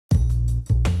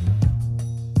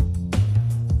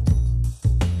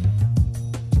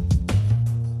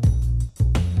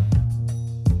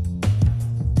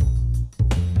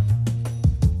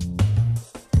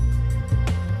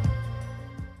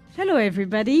Hello,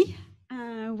 everybody.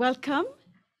 Welcome.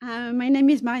 My name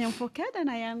is Marion Fourcade, and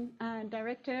I am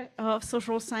Director of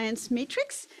Social Science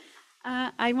Matrix.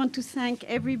 I want to thank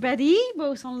everybody,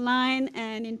 both online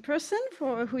and in person,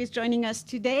 for who is joining us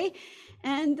today.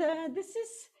 And this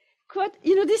is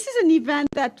this is an event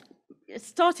that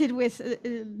started with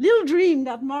a little dream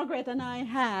that Margaret and I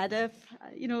had of,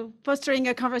 fostering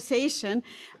a conversation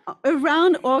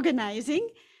around organizing.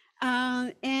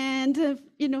 2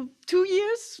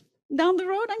 years down the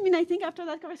road, I think after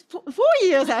that, 4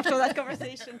 years after that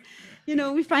conversation,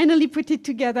 we finally put it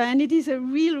together. And it is a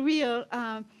real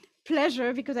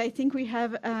pleasure, because I think we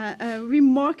have a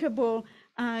remarkable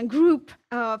group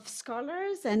of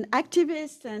scholars and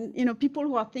activists and people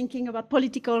who are thinking about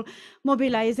political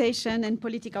mobilization and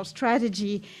political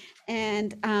strategy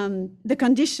and the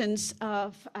conditions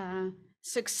of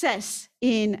success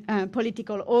in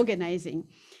political organizing.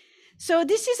 So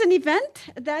this is an event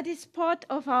that is part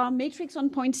of our Matrix on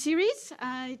Point series.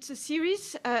 It's a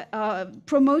series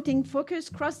promoting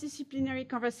focused cross-disciplinary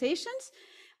conversations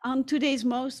on today's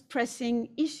most pressing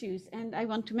issues. And I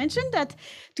want to mention that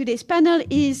today's panel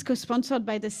is co-sponsored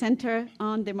by the Center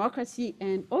on Democracy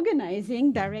and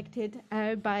Organizing, directed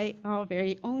by our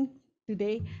very own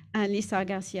today, Lisa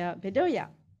Garcia-Bedoya.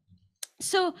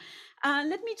 So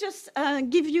let me just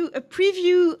give you a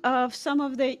preview of some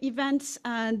of the events,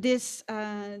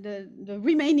 the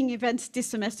remaining events this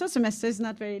semester. Semester is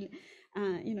not very,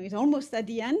 it's almost at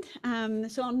the end.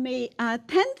 So on May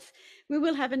 10th, we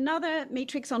will have another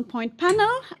Matrix on Point panel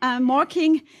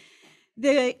marking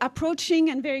the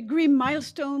approaching and very grim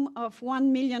milestone of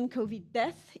 1 million COVID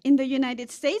deaths in the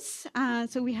United States.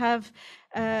 So we have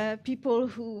people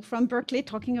who from Berkeley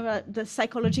talking about the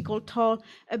psychological toll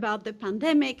about the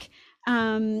pandemic,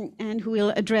 and who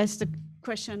will address the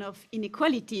question of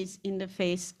inequalities in the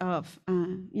face of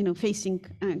facing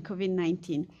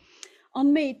COVID-19.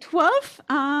 On May 12th,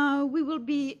 we will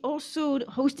be also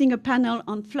hosting a panel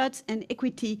on floods and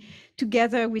equity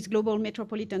together with Global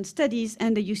Metropolitan Studies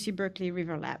and the UC Berkeley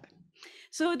River Lab.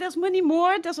 So there's many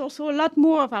more. There's also a lot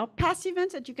more of our past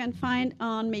events that you can find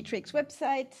on Matrix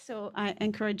website. So I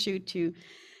encourage you to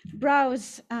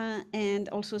browse and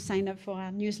also sign up for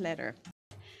our newsletter.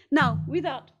 Now,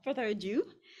 without further ado,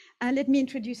 let me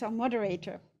introduce our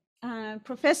moderator.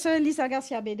 Professor Lisa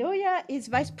Garcia-Bedoya is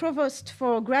Vice Provost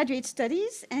for Graduate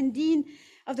Studies and Dean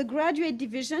of the Graduate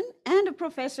Division and a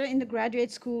professor in the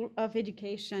Graduate School of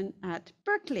Education at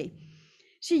Berkeley.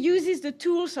 She uses the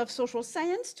tools of social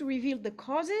science to reveal the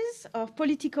causes of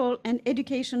political and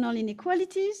educational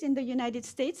inequalities in the United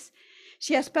States.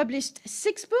 She has published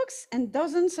 6 books and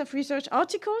dozens of research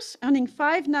articles, earning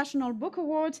 5 National Book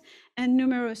Awards and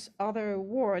numerous other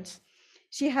awards.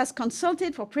 She has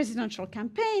consulted for presidential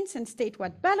campaigns and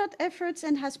statewide ballot efforts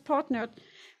and has partnered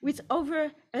with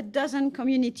over a dozen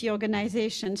community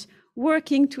organizations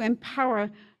working to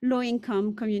empower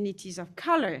low-income communities of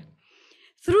color.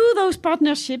 Through those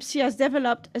partnerships, she has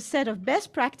developed a set of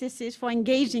best practices for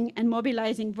engaging and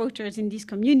mobilizing voters in these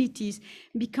communities,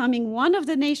 becoming one of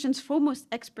the nation's foremost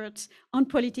experts on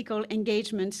political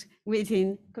engagements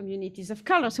within communities of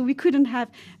color. So we couldn't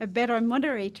have a better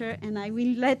moderator, and I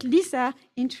will let Lisa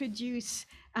introduce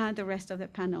the rest of the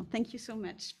panel. Thank you so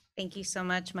much. Thank you so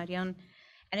much, Marion.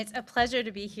 And it's a pleasure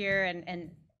to be here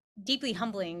and deeply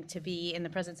humbling to be in the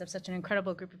presence of such an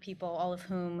incredible group of people, all of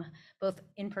whom, both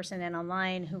in person and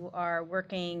online, who are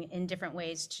working in different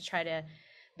ways to try to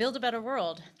build a better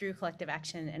world through collective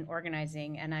action and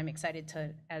organizing. And I'm excited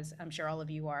to, as I'm sure all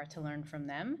of you are, to learn from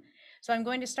them. So I'm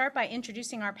going to start by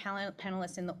introducing our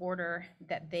panelists in the order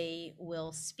that they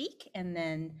will speak, and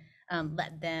then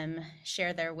let them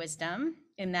share their wisdom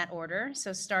in that order.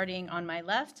 So starting on my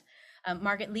left,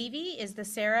 Margaret Levy is the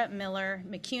Sarah Miller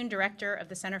McCune Director of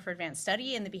the Center for Advanced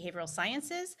Study in the Behavioral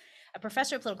Sciences, a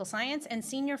professor of political science and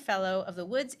senior fellow of the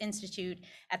Woods Institute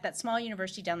at that small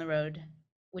university down the road,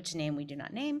 which name we do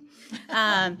not name.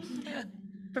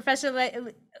 Professor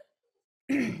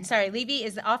Levy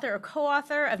is the author or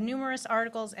co-author of numerous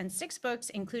articles and 6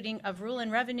 books, including Of Rule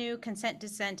and Revenue, Consent,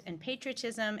 Dissent, and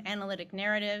Patriotism, Analytic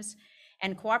Narratives,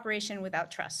 and Cooperation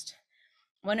Without Trust.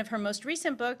 One of her most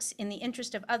recent books, In the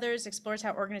Interest of Others, explores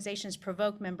how organizations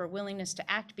provoke member willingness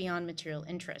to act beyond material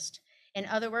interest. In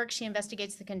other work, she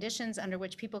investigates the conditions under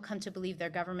which people come to believe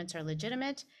their governments are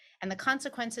legitimate and the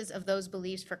consequences of those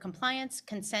beliefs for compliance,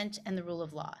 consent, and the rule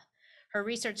of law. Her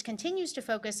research continues to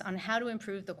focus on how to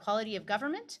improve the quality of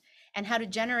government and how to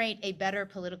generate a better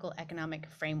political economic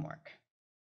framework.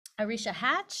 Arisha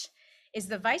Hatch is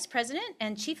the Vice President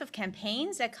and Chief of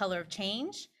Campaigns at Color of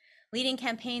Change, leading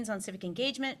campaigns on civic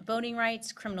engagement, voting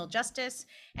rights, criminal justice,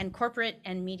 and corporate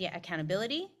and media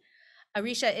accountability.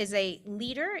 Arisha is a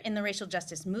leader in the racial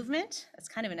justice movement. That's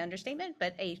kind of an understatement,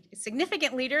 but a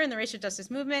significant leader in the racial justice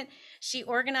movement. She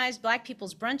organized Black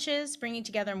People's Brunches, bringing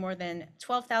together more than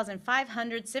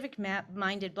 12,500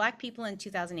 civic-minded Black people in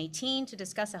 2018 to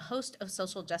discuss a host of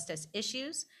social justice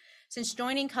issues. Since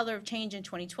joining Color of Change in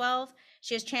 2012,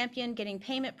 she has championed getting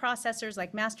payment processors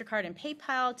like MasterCard and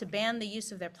PayPal to ban the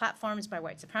use of their platforms by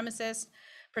white supremacists,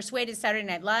 persuaded Saturday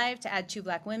Night Live to add 2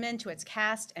 Black women to its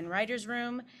cast and writers'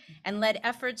 room, and led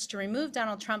efforts to remove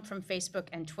Donald Trump from Facebook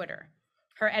and Twitter.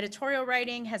 Her editorial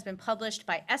writing has been published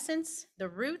by Essence, The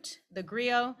Root, The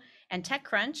Griot, and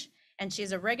TechCrunch, and she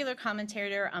is a regular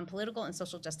commentator on political and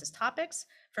social justice topics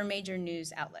for major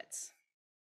news outlets.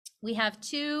 We have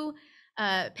 2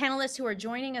 panelists who are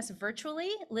joining us virtually,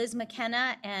 Liz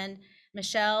McKenna and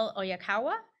Michelle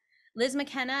Oyakawa. Liz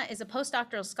McKenna is a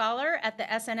postdoctoral scholar at the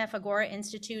SNF Agora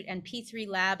Institute and P3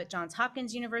 Lab at Johns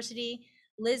Hopkins University.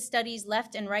 Liz studies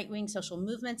left and right-wing social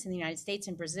movements in the United States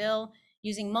and Brazil,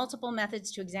 using multiple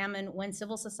methods to examine when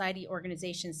civil society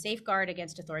organizations safeguard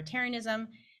against authoritarianism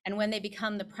and when they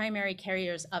become the primary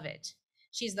carriers of it.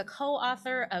 She's the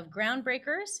co-author of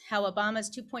Groundbreakers, How Obama's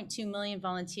 2.2 million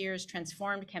volunteers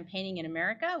transformed campaigning in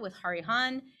America with Hari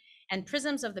Han, and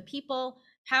Prisms of the People,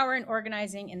 Power and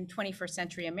Organizing in 21st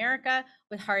Century America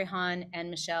with Hari Han and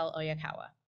Michelle Oyakawa.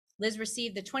 Liz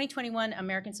received the 2021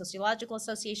 American Sociological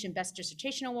Association Best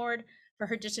Dissertation Award for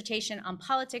her dissertation on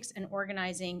politics and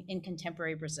organizing in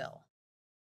contemporary Brazil.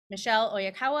 Michelle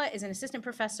Oyakawa is an assistant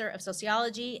professor of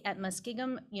sociology at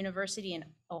Muskingum University in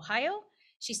Ohio.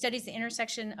 She studies the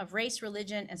intersection of race,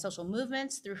 religion, and social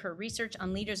movements through her research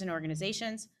on leaders and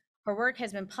organizations. Her work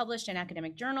has been published in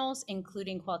academic journals,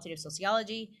 including Qualitative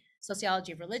Sociology,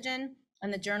 Sociology of Religion,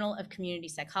 and the Journal of Community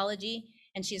Psychology.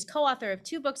 And she is co-author of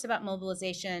 2 books about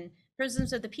mobilization,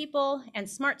 Prisms of the People and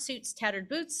Smart Suits, Tattered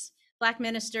Boots, Black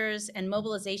Ministers and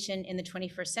Mobilization in the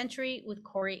 21st Century with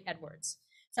Corey Edwards.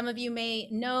 Some of you may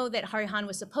know that Hari Han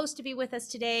was supposed to be with us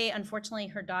today. Unfortunately,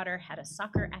 her daughter had a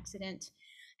soccer accident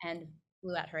and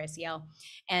blew out her ACL.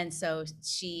 And so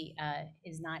she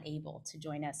is not able to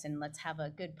join us. And let's have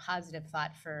a good positive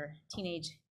thought for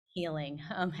teenage healing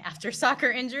after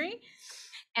soccer injury.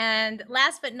 And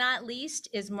last but not least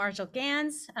is Marshall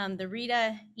Gans, the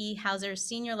Rita E. Hauser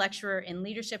Senior Lecturer in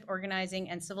Leadership, Organizing,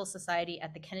 and Civil Society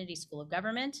at the Kennedy School of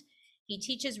Government. He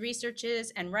teaches,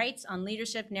 researches, and writes on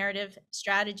leadership, narrative,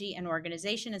 strategy, and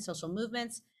organization in social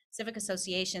movements, civic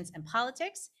associations, and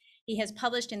politics. He has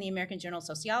published in the American Journal of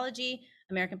Sociology,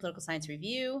 American Political Science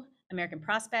Review, American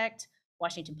Prospect,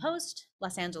 Washington Post,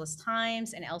 Los Angeles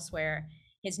Times, and elsewhere.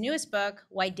 His newest book,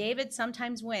 Why David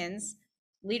Sometimes Wins,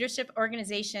 Leadership,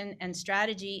 Organization, and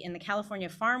Strategy in the California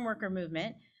Farm Worker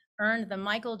Movement, earned the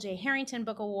Michael J. Harrington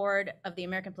Book Award of the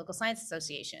American Political Science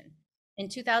Association. In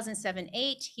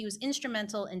 2007-8, he was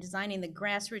instrumental in designing the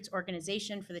grassroots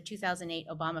organization for the 2008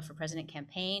 Obama for President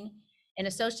campaign. In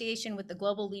association with the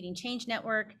Global Leading Change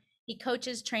Network, he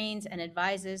coaches, trains, and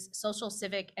advises social,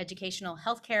 civic, educational,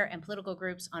 healthcare, and political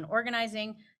groups on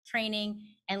organizing, training,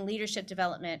 and leadership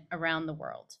development around the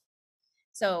world.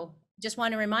 So just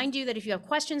want to remind you that if you have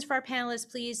questions for our panelists,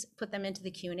 please put them into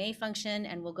the Q&A function,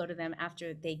 and we'll go to them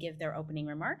after they give their opening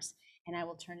remarks. And I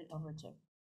will turn it over to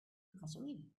Professor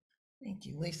Lee. Thank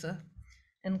you, Lisa.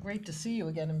 And great to see you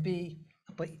again and be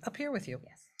up here with you.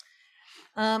 Yes.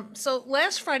 So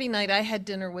last Friday night, I had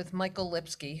dinner with Michael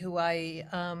Lipsky, who I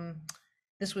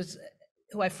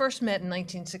first met in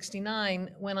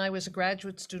 1969 when I was a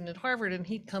graduate student at Harvard, and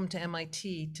he'd come to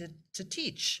MIT to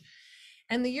teach.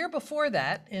 And the year before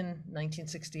that, in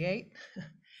 1968,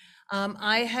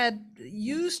 I had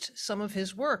used some of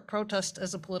his work, Protest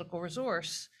as a Political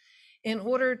Resource, in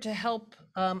order to help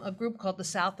a group called the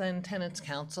South End Tenants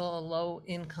Council, a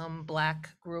low-income Black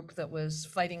group that was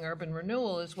fighting urban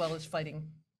renewal as well as fighting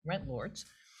rent lords,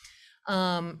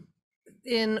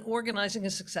 in organizing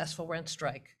a successful rent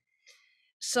strike.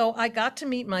 So I got to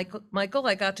meet Michael,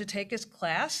 I got to take his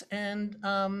class, and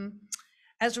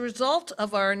as a result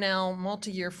of our now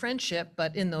multi-year friendship,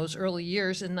 but in those early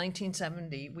years in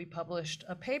 1970, we published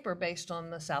a paper based on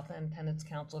the South End Tenants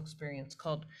Council experience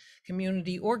called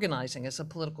Community Organizing as a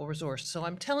Political Resource. So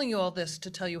I'm telling you all this to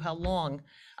tell you how long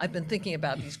I've been thinking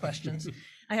about these questions.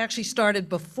 I actually started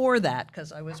before that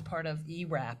because I was part of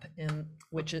ERAP,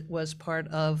 which it was part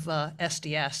of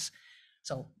SDS.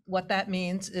 So what that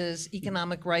means is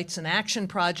Economic Rights in Action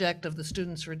Project of the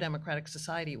Students for a Democratic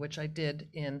Society, which I did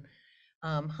in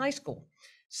high school.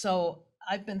 So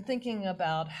I've been thinking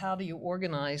about how do you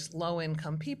organize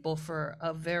low-income people for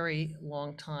a very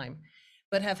long time,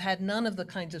 but have had none of the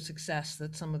kinds of success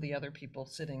that some of the other people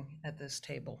sitting at this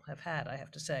table have had, I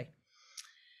have to say.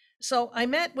 So I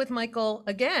met with Michael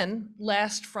again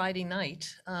last Friday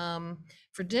night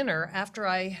for dinner after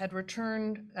I had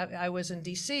returned. I was in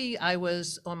DC. I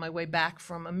was on my way back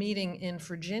from a meeting in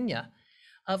Virginia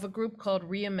of a group called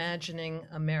Reimagining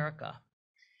America.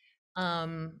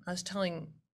 I was telling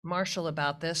Marshall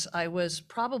about this. I was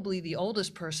probably the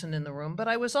oldest person in the room, but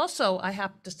I was also, I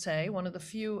have to say, one of the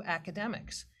few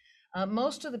academics.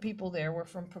 Most of the people there were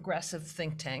from progressive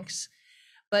think tanks,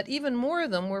 but even more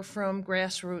of them were from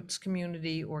grassroots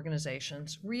community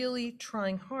organizations, really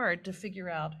trying hard to figure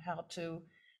out how to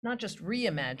not just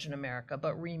reimagine America,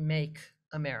 but remake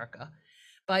America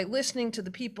by listening to the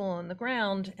people on the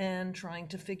ground and trying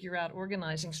to figure out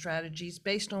organizing strategies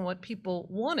based on what people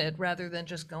wanted, rather than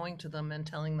just going to them and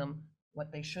telling them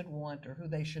what they should want or who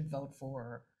they should vote for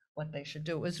or what they should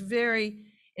do. It was very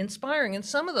inspiring. And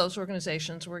some of those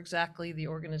organizations were exactly the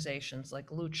organizations like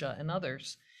Lucha and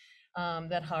others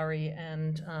that Hari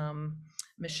and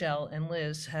Michelle and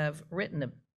Liz have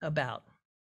written about.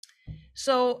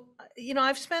 So, you know,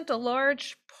 I've spent a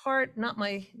large part, not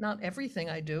everything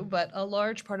I do, but a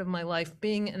large part of my life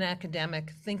being an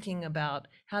academic, thinking about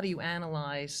how do you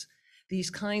analyze these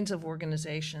kinds of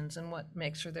organizations and what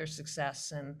makes for their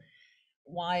success, and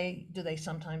why do they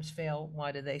sometimes fail,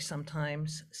 why do they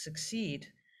sometimes succeed?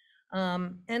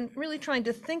 And really trying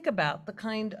to think about the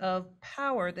kind of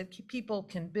power that people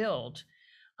can build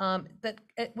that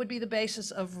it would be the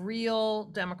basis of real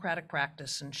democratic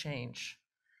practice and change.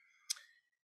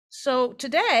 So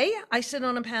today I sit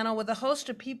on a panel with a host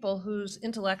of people whose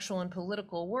intellectual and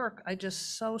political work I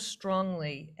just so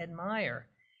strongly admire.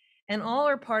 And all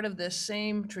are part of this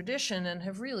same tradition and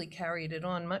have really carried it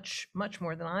on much, much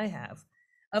more than I have,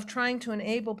 of trying to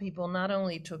enable people not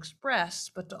only to express,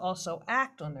 but to also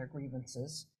act on their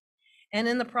grievances, and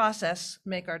in the process,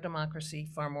 make our democracy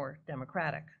far more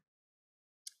democratic.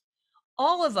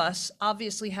 All of us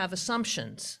obviously have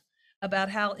assumptions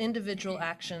about how individual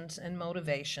actions and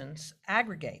motivations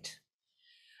aggregate.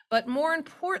 But more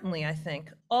importantly, I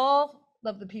think, all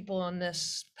of the people on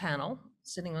this panel,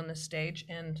 sitting on this stage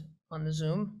and on the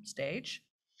Zoom stage,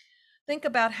 think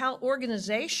about how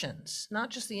organizations, not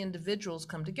just the individuals,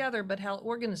 come together, but how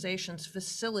organizations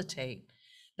facilitate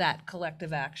that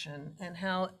collective action and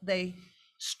how they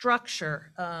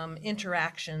structure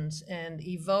interactions and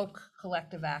evoke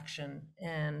collective action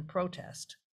and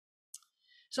protest.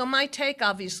 So my take,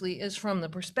 obviously, is from the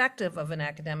perspective of an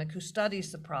academic who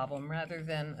studies the problem rather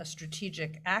than a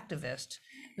strategic activist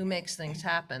who makes things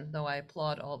happen, though I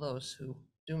applaud all those who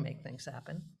do make things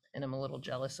happen, and I'm a little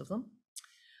jealous of them.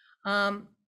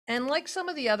 And like some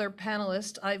of the other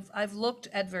panelists, I've looked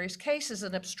at various cases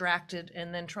and abstracted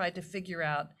and then tried to figure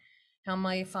out how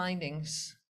my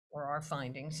findings, or our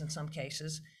findings in some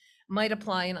cases, might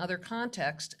apply in other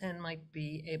contexts and might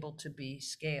be able to be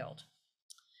scaled.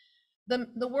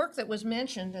 The work that was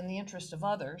mentioned, in the interest of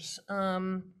others,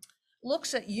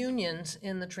 looks at unions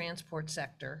in the transport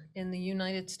sector in the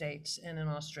United States and in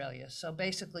Australia. So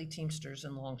basically Teamsters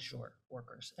and longshore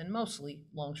workers, and mostly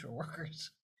longshore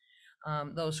workers,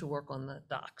 those who work on the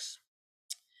docks.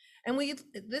 And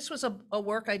this was a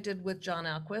work I did with John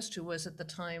Alquist, who was at the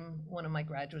time one of my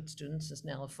graduate students, is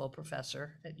now a full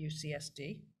professor at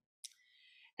UCSD.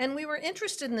 And we were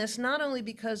interested in this not only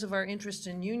because of our interest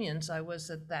in unions. I was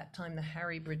at that time the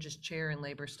Harry Bridges Chair in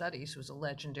Labor Studies, who was a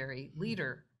legendary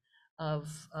leader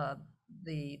of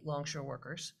the longshore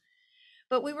workers.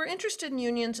 But we were interested in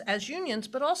unions as unions,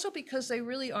 but also because they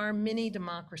really are mini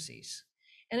democracies.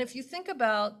 And if you think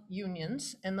about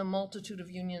unions and the multitude of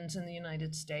unions in the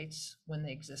United States when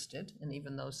they existed, and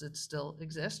even those that still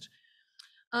exist,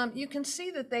 you can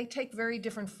see that they take very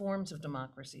different forms of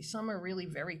democracy. Some are really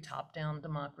very top-down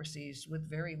democracies with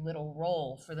very little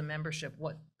role for the membership,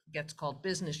 what gets called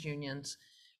business unions,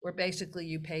 where basically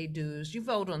you pay dues, you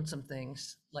vote on some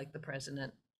things, like the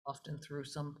president, often through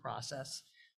some process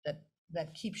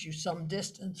that keeps you some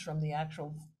distance from the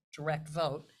actual direct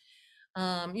vote.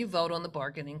 You vote on the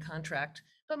bargaining contract,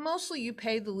 but mostly you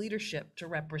pay the leadership to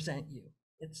represent you.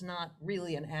 It's not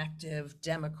really an active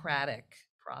democratic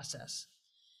process.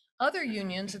 Other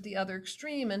unions at the other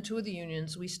extreme, and two of the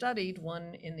unions we studied,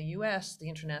 one in the US, the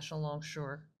International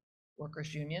Longshore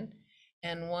Workers Union,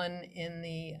 and one in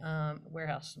the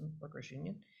Warehouse Workers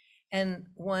Union, and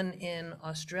one in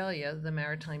Australia, the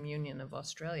Maritime Union of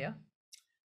Australia,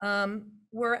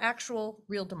 were actual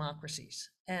real democracies.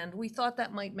 And we thought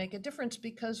that might make a difference,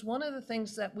 because one of the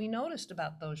things that we noticed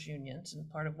about those unions, and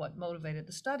part of what motivated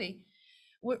the study,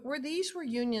 these were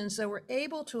unions that were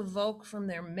able to evoke from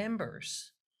their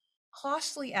members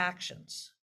costly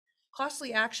actions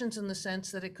costly actions in the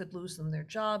sense that it could lose them their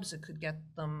jobs, it could get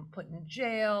them put in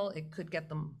jail, it could get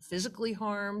them physically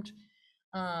harmed,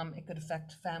 it could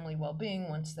affect family well-being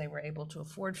once they were able to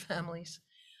afford families.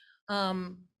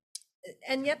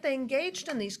 And yet they engaged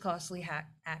in these costly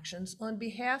actions on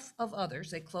behalf of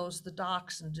others. They closed the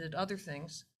docks and did other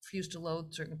things, refused to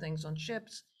load certain things on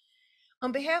ships,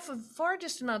 on behalf of far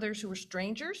distant others who were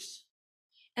strangers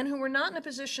and who were not in a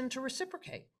position to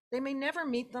reciprocate. They may never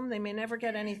meet them, they may never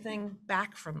get anything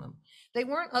back from them. They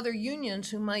weren't other unions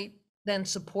who might then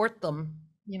support them,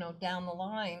 down the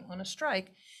line on a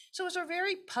strike. So it was a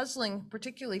very puzzling,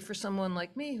 particularly for someone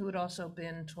like me who had also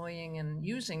been toying and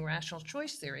using rational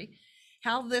choice theory,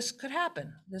 how this could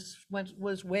happen. This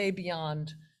was way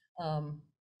beyond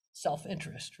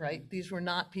self-interest, right? These were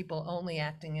not people only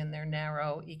acting in their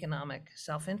narrow economic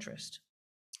self-interest.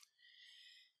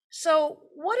 So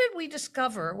what did we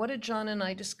discover? What did John and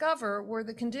I discover were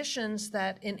the conditions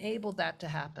that enabled that to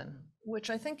happen, which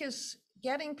I think is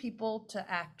getting people to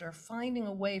act, or finding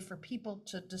a way for people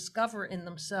to discover in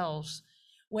themselves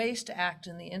ways to act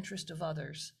in the interest of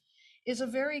others, is a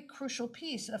very crucial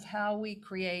piece of how we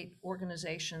create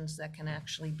organizations that can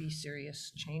actually be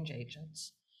serious change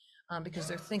agents, because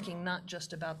they're thinking not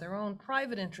just about their own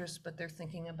private interests, but they're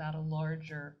thinking about a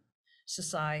larger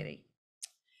society.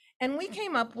 And we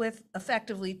came up with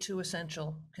effectively 2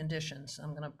 essential conditions.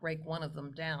 I'm going to break one of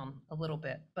them down a little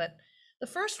bit, but the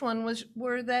first one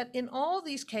were that in all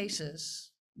these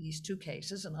cases, these 2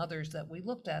 cases and others that we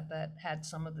looked at that had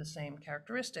some of the same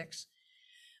characteristics,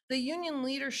 the union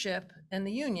leadership and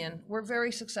the union were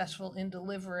very successful in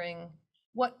delivering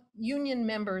what union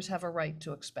members have a right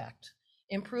to expect: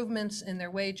 improvements in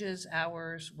their wages,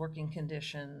 hours, working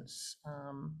conditions,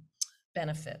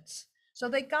 benefits. So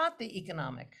they got the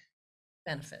economic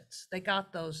benefits. They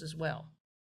got those as well.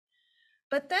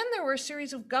 But then there were a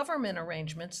series of government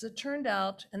arrangements that turned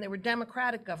out, and they were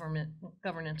democratic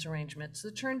governance arrangements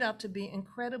that turned out to be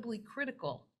incredibly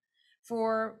critical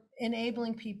for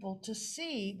enabling people to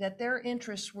see that their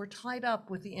interests were tied up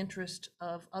with the interest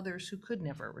of others who could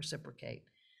never reciprocate,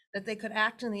 that they could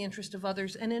act in the interest of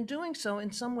others, and in doing so,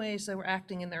 in some ways, they were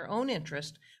acting in their own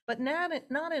interest, but not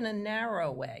in a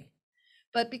narrow way.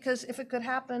 But because if it could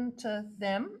happen to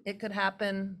them, it could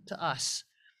happen to us.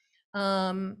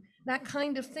 That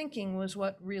kind of thinking was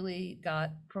what really got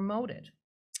promoted.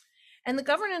 And the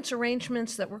governance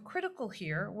arrangements that were critical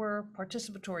here were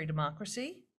participatory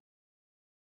democracy.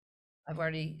 I've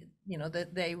already,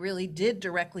 that they really did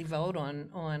directly vote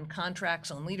on contracts,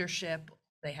 on leadership.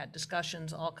 They had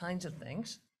discussions, all kinds of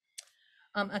things.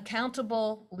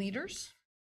 Accountable leaders.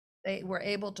 They were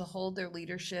able to hold their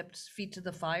leadership's feet to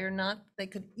the fire. They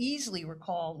could easily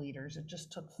recall leaders. It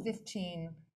just took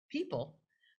 15 people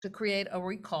to create a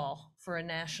recall for a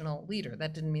national leader.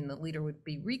 That didn't mean the leader would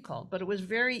be recalled, but it was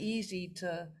very easy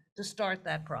to start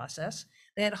that process.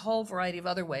 They had a whole variety of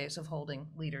other ways of holding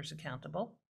leaders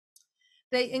accountable.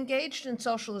 They engaged in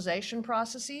socialization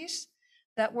processes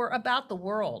that were about the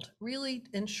world, really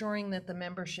ensuring that the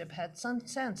membership had some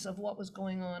sense of what was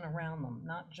going on around them,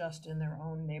 not just in their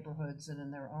own neighborhoods and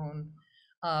in their own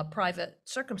private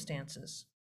circumstances.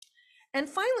 And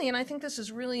finally, and I think this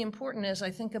is really important as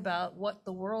I think about what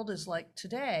the world is like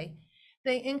today,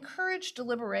 they encourage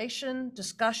deliberation,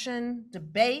 discussion,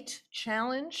 debate,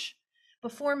 challenge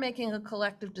before making a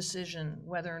collective decision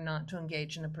whether or not to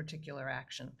engage in a particular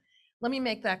action. Let me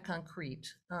make that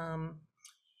concrete.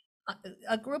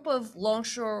 A group of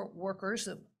longshore workers,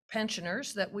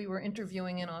 pensioners that we were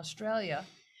interviewing in Australia,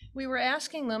 we were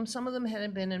asking them, some of them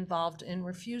had been involved in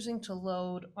refusing to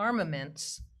load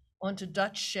armaments onto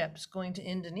Dutch ships going to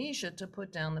Indonesia to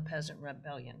put down the peasant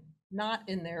rebellion, not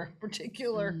in their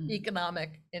particular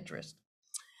economic interest.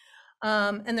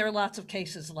 And there are lots of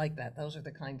cases like that. Those are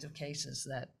the kinds of cases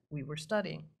that we were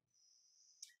studying.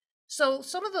 So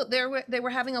some of they were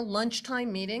having a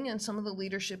lunchtime meeting, and some of the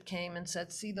leadership came and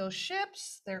said, "See those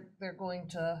ships? They're going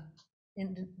to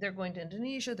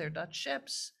Indonesia. They're Dutch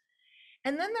ships."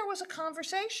 And then there was a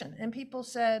conversation, and people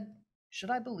said,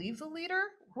 "Should I believe the leader?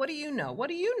 What do you know? What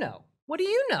do you know? What do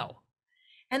you know?"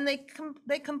 And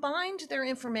they combined their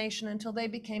information until they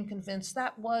became convinced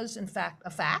that was in fact a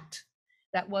fact.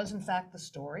 That was in fact the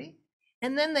story.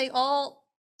 And then they all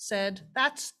said,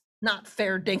 "That's not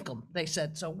fair dinkum," they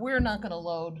said, "so we're not going to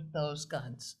load those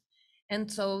guns."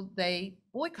 And so they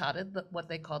boycotted what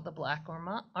they called the Black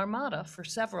Armada for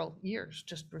several years,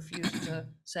 just refused to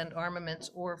send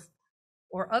armaments or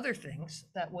other things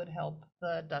that would help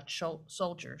the Dutch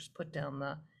soldiers put down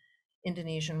the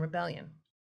Indonesian rebellion.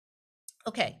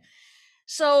 Okay,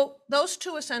 so those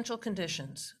 2 essential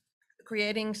conditions,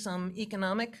 creating some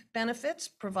economic benefits,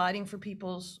 providing for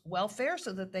people's welfare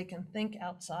so that they can think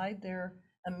outside their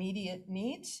immediate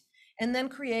needs, and then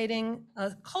creating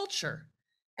a culture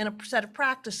and a set of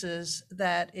practices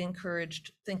that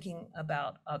encouraged thinking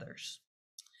about others.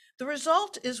 The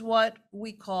result is what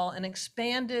we call an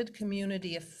expanded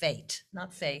community of fate,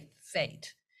 not faith,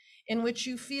 fate, in which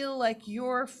you feel like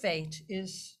your fate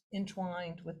is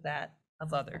entwined with that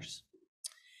of others.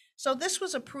 So this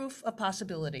was a proof of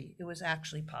possibility. It was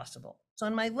actually possible. So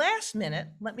in my last minute,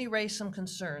 let me raise some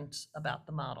concerns about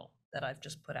the model that I've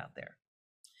just put out there.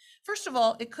 First of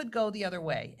all, it could go the other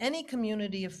way. Any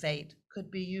community of fate could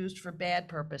be used for bad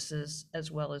purposes as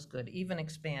well as good, even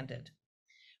expanded.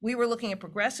 We were looking at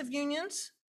progressive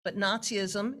unions, but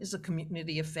Nazism is a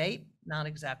community of fate, not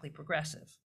exactly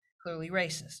progressive, clearly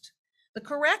racist. The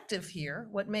corrective here,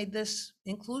 what made this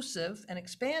inclusive and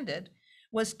expanded,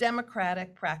 was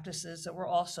democratic practices that were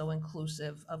also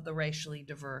inclusive of the racially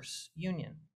diverse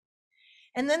union.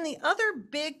 And then the other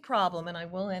big problem, and I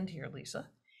will end here, Lisa,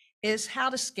 is how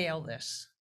to scale this.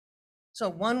 So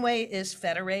one way is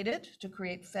federated, to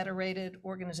create federated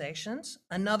organizations.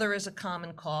 Another is a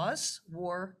common cause.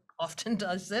 War often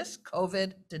does this.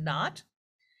 COVID did not.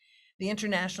 The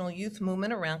international youth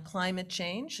movement around climate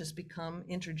change has become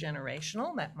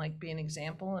intergenerational. That might be an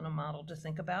example and a model to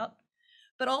think about.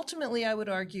 But ultimately, I would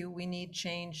argue we need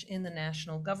change in the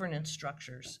national governance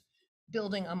structures,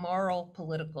 building a moral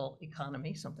political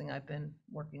economy, something I've been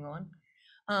working on,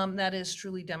 that is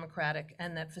truly democratic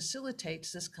and that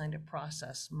facilitates this kind of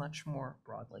process much more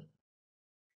broadly.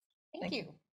 Thank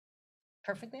you.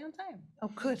 Perfectly on time.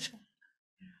 Oh, good.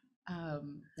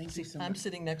 Thank you so I'm much.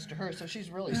 sitting next to her, so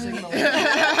she's really signaling.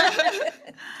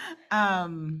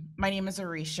 My name is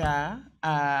Arisha.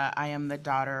 I am the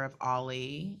daughter of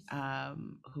Ollie,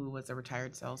 who was a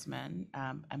retired salesman,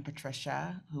 and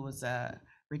Patricia, who was a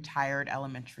retired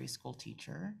elementary school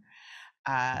teacher.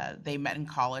 They met in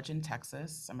college in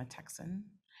Texas. I'm a Texan.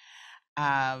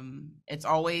 It's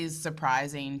always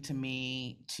surprising to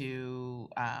me to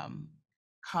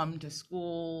come to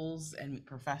schools and meet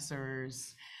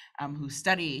professors who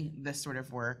study this sort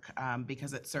of work,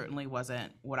 because it certainly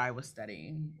wasn't what I was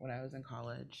studying when I was in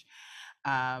college.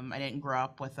 I didn't grow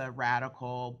up with a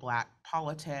radical Black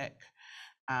politic.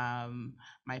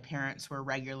 My parents were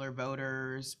regular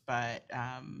voters, but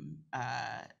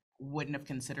wouldn't have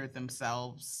considered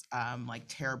themselves like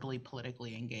terribly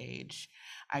politically engaged.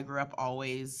 I grew up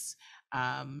always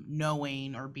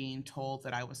knowing or being told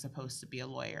that I was supposed to be a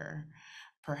lawyer,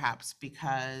 perhaps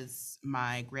because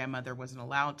my grandmother wasn't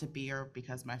allowed to be, or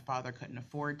because my father couldn't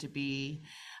afford to be,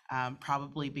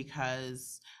 probably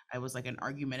because I was like an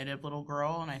argumentative little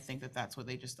girl. And I think that that's what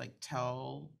they just like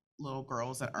tell little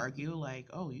girls that argue, like,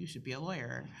 oh, you should be a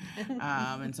lawyer.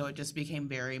 And so it just became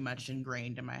very much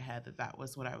ingrained in my head that that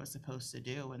was what I was supposed to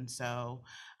do. And so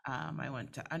I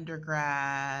went to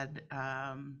undergrad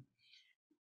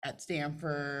at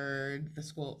Stanford, the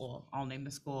school, well, I'll name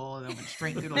the school, and then went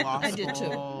straight through to law school. I did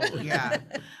too. Yeah.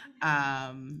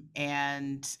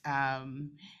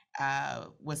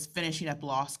 Was finishing up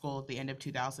law school at the end of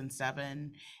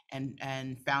 2007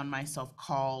 and found myself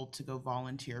called to go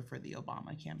volunteer for the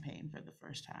Obama campaign for the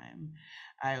first time.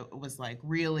 I was like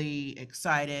really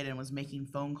excited and was making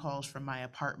phone calls from my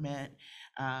apartment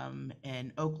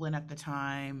in Oakland at the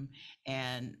time,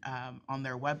 and on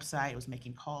their website, I was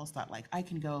making calls, thought like I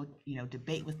can go,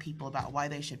 debate with people about why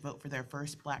they should vote for their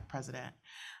first Black president,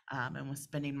 and was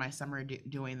spending my summer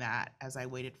doing that as I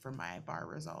waited for my bar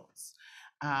results.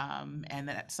 And then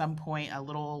at some point, a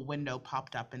little window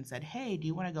popped up and said, hey, do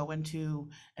you want to go into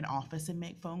an office and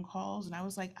make phone calls? And I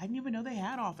was like, I didn't even know they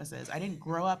had offices. I didn't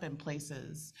grow up in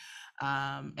places.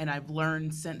 And I've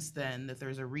learned since then that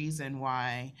there's a reason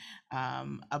why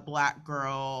a Black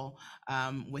girl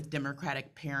with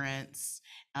Democratic parents,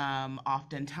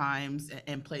 oftentimes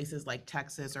in places like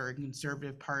Texas or in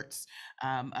conservative parts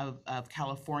of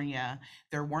California,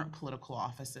 there weren't political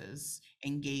offices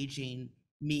engaging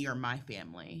me or my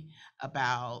family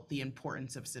about the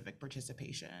importance of civic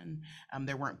participation.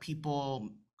 There weren't people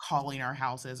calling our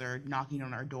houses or knocking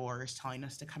on our doors telling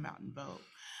us to come out and vote.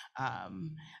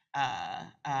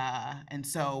 And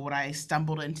so when I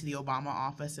stumbled into the Obama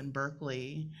office in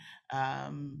Berkeley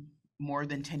more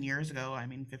than 10 years ago,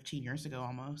 15 years ago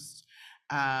almost,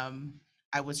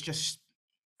 I was just,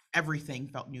 everything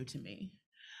felt new to me.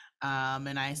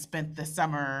 And I spent the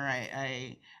summer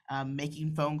I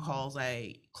making phone calls.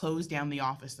 I closed down the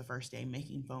office the first day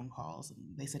making phone calls. And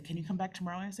they said, can you come back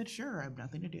tomorrow? And I said, sure, I have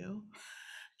nothing to do.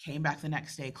 came back the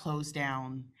next day, closed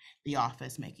down the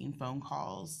office, making phone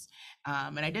calls.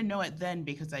 And I didn't know it then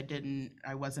because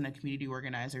I wasn't a community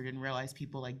organizer, didn't realize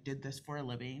people like did this for a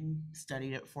living,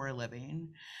 studied it for a living.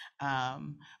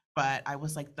 But I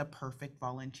was like the perfect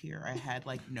volunteer. I had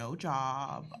like no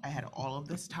job. I had all of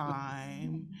this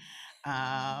time.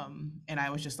 And I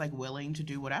was just like willing to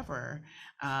do whatever.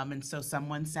 And so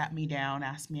someone sat me down,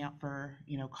 asked me out for,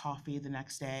 coffee the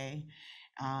next day.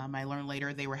 I learned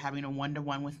later they were having a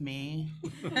one-to-one with me,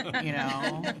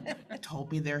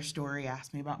 told me their story,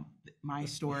 asked me about my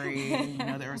story.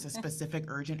 There was a specific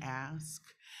urgent ask.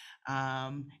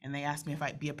 And they asked me if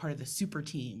I'd be a part of the super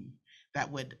team that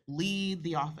would lead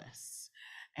the office.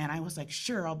 And I was like,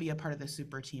 sure, I'll be a part of the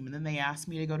super team. And then they asked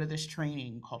me to go to this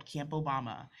training called Camp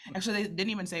Obama. Actually, they didn't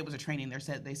even say it was a training.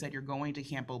 They said you're going to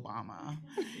Camp Obama.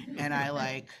 And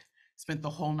I spent the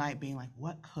whole night being like,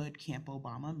 what could Camp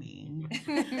Obama mean?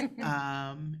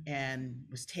 And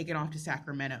was taken off to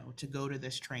Sacramento to go to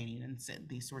this training and sit in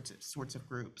these sorts of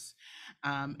groups.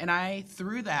 And I,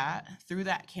 through that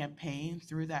campaign,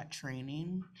 through that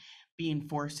training, being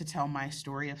forced to tell my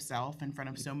story of self in front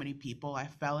of so many people, I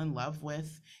fell in love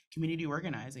with community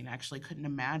organizing. I actually couldn't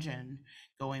imagine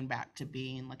going back to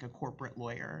being like a corporate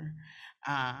lawyer,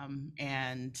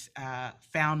 and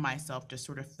found myself just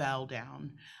sort of fell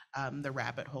down the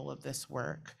rabbit hole of this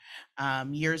work.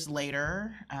 Years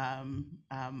later,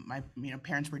 my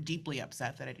parents were deeply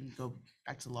upset that I didn't go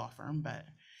back to the law firm, but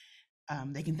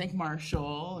they can thank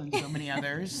Marshall and so many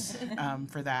others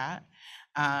for that.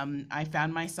 I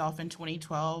found myself in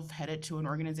 2012 headed to an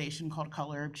organization called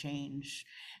Color of Change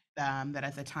that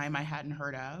at the time I hadn't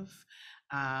heard of.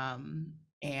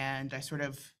 And I sort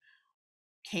of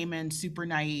came in super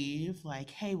naive, like,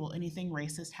 hey, will anything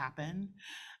racist happen?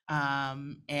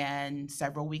 And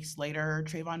several weeks later,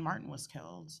 Trayvon Martin was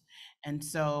killed. And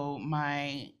so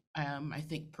my, I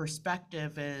think,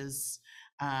 perspective is,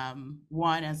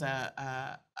 one, as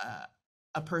a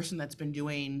person that's been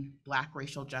doing Black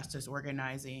racial justice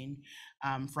organizing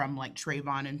from like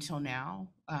Trayvon until now,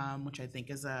 which I think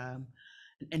is an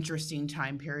interesting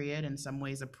time period, in some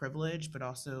ways a privilege, but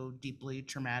also deeply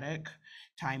traumatic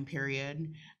time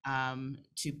period,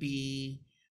 to be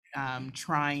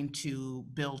trying to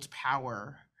build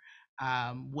power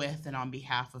with and on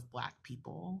behalf of Black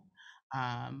people.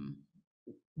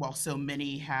 While so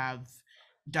many have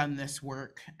done this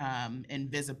work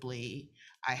invisibly,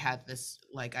 I had this,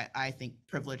 I think,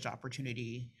 privileged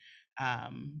opportunity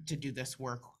to do this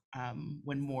work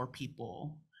when more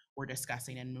people were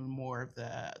discussing and more of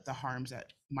the harms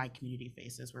that my community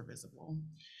faces were visible.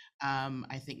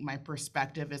 I think my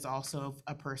perspective is also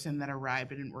a person that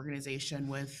arrived at an organization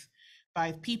with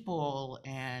 5 people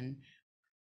and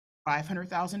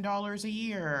 $500,000 a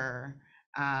year,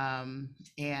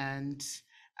 and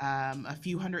a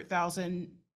few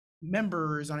 100,000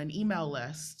 members on an email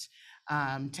list,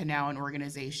 to now an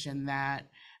organization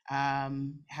that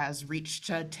has reached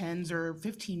to tens or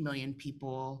 15 million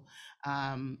people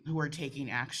who are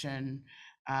taking action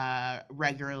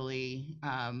regularly,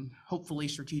 hopefully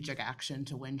strategic action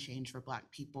to win change for Black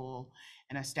people,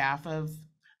 and a staff of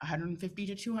 150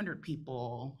 to 200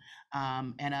 people,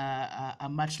 and a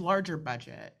much larger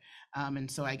budget. And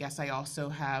so I guess I also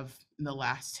have, in the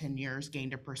last 10 years,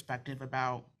 gained a perspective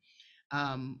about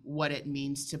what it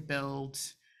means to build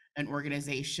an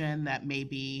organization that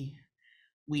maybe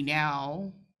we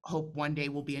now hope one day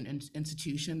will be an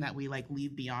institution that we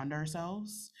leave beyond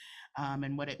ourselves,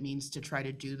 and what it means to try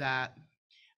to do that,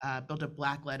 build a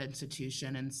Black-led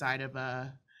institution inside of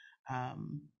a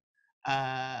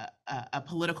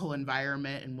political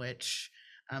environment in which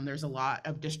there's a lot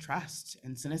of distrust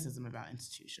and cynicism about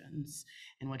institutions,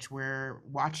 in which we're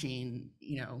watching,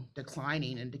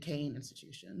 declining and decaying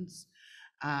institutions.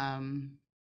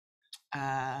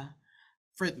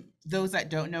 For those that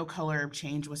don't know, Color of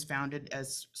Change was founded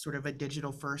as sort of a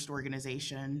digital first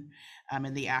organization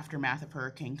in the aftermath of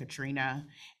Hurricane Katrina.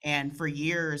 And for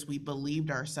years, we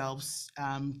believed ourselves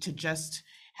to just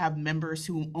have members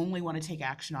who only want to take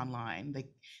action online.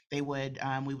 We would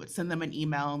send them an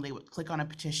email and they would click on a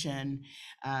petition,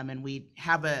 and we'd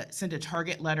send a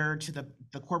target letter to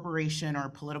the corporation or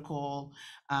political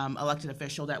elected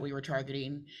official that we were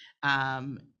targeting.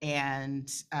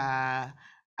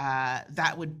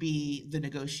 That would be the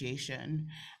negotiation.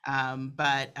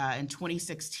 But in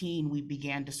 2016, we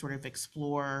began to sort of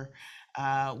explore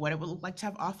what it would look like to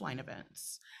have offline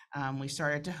events. We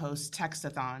started to host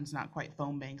textathons, not quite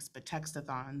phone banks, but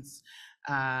textathons,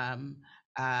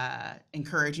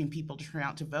 encouraging people to turn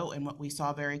out to vote. And what we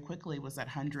saw very quickly was that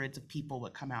hundreds of people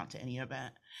would come out to any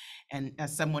event. And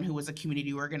as someone who was a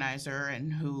community organizer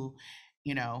and who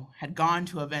had gone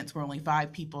to events where only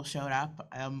 5 people showed up,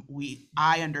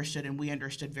 I understood, and we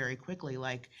understood very quickly,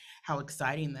 like, how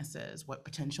exciting this is, what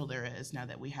potential there is now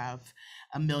that we have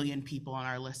 1 million people on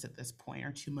our list at this point,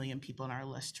 or 2 million people on our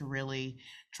list, to really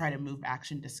try to move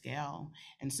action to scale.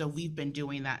 And so we've been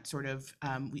doing that sort of,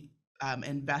 we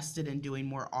invested in doing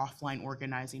more offline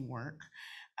organizing work,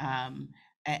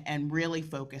 and really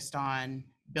focused on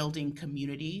building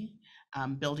community,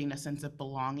 building a sense of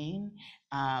belonging,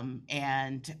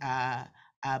 and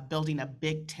building a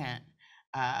big tent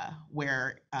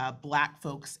where Black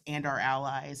folks and our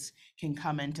allies can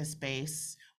come into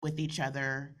space with each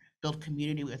other, build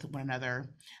community with one another,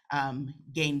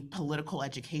 gain political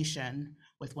education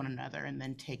with one another, and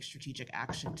then take strategic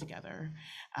action together.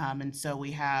 And so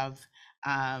we have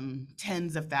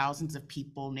tens of thousands of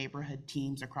people, neighborhood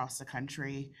teams across the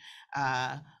country,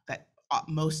 that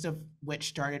most of which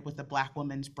started with the Black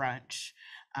Women's Brunch,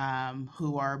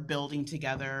 who are building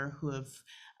together, who have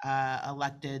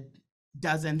elected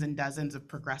dozens and dozens of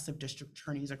progressive district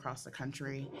attorneys across the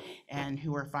country, and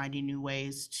who are finding new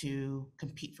ways to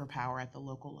compete for power at the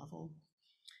local level.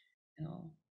 And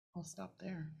I'll stop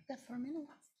there. That's 4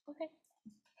 minutes. Okay.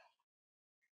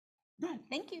 Good.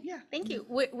 Thank you. Yeah. Thank you.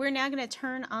 We're now going to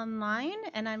turn online,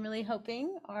 and I'm really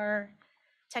hoping our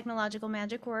technological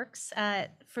magic works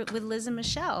with Liz and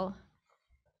Michelle.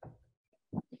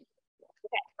 Okay,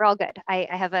 we're all good. I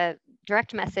have a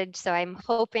direct message, so I'm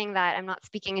hoping that I'm not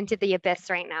speaking into the abyss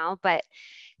right now, but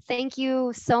thank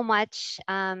you so much.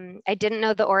 I didn't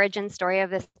know the origin story of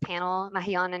this panel,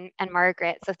 Mahyon and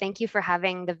Margaret, so thank you for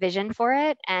having the vision for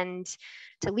it, and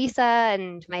to Lisa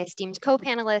and my esteemed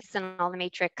co-panelists and all the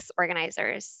Matrix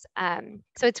organizers.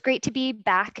 So it's great to be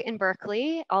back in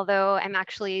Berkeley, although I'm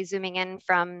actually zooming in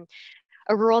from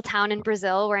a rural town in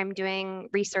Brazil where I'm doing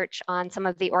research on some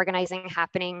of the organizing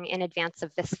happening in advance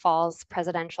of this fall's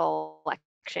presidential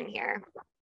election here.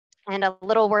 And a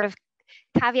little word of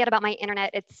caveat about my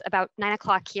internet, it's about 9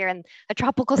 o'clock here and a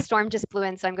tropical storm just blew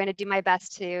in, so I'm going to do my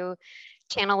best to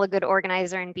channel a good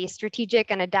organizer and be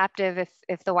strategic and adaptive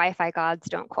if the Wi-Fi gods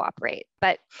don't cooperate.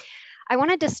 But I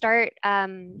wanted to start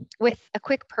with a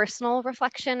quick personal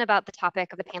reflection about the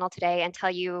topic of the panel today and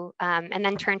tell you, and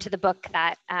then turn to the book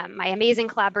that my amazing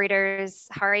collaborators,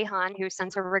 Hari Han, who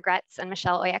sends her regrets, and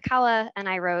Michelle Oyakawa, and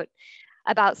I wrote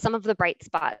about some of the bright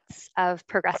spots of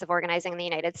progressive organizing in the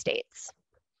United States.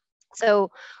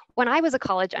 So when I was a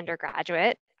college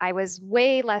undergraduate, I was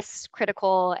way less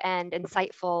critical and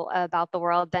insightful about the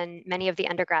world than many of the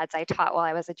undergrads I taught while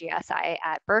I was a GSI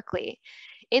at Berkeley.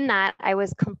 In that, I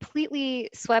was completely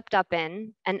swept up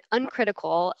in and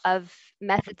uncritical of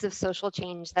methods of social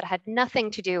change that had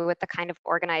nothing to do with the kind of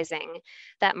organizing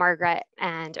that Margaret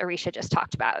and Arisha just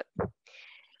talked about.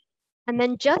 And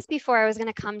then just before I was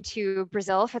going to come to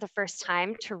Brazil for the first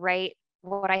time to write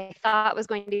what I thought was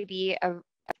going to be a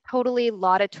totally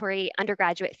laudatory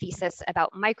undergraduate thesis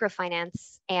about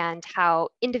microfinance and how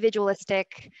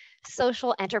individualistic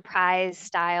social enterprise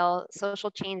style social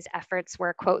change efforts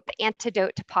were, quote, the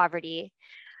antidote to poverty.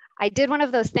 I did one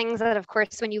of those things that, of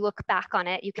course, when you look back on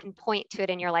it, you can point to it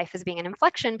in your life as being an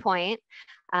inflection point,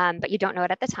 but you don't know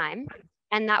it at the time.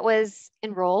 And that was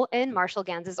enroll in Marshall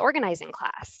Ganz's organizing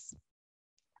class.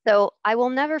 So I will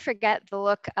never forget the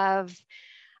look of,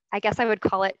 I guess I would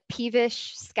call it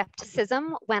peevish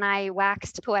skepticism when I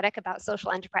waxed poetic about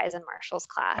social enterprise in Marshall's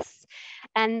class.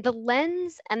 And the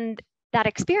lens and that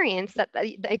experience,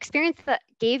 the experience that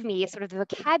gave me sort of the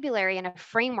vocabulary and a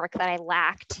framework that I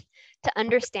lacked to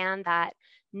understand that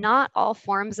not all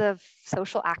forms of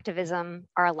social activism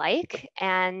are alike,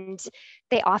 and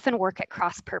they often work at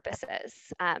cross purposes.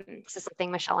 This is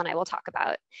something Michelle and I will talk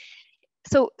about.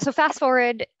 So fast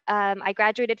forward, I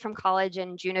graduated from college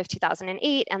in June of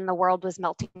 2008, and the world was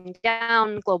melting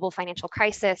down, global financial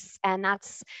crisis. And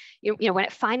that's, when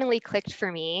it finally clicked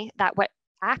for me that what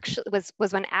actually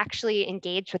was when actually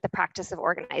engaged with the practice of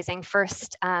organizing,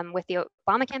 first with the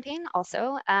Obama campaign,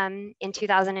 also in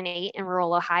 2008 in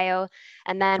rural Ohio,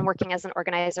 and then working as an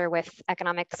organizer with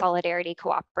economic solidarity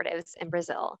cooperatives in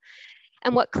Brazil.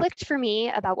 And what clicked for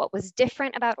me about what was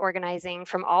different about organizing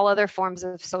from all other forms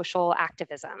of social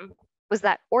activism was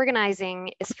that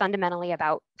organizing is fundamentally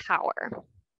about power.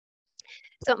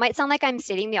 So it might sound like I'm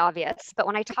stating the obvious, but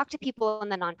when I talk to people in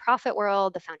the nonprofit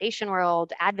world, the foundation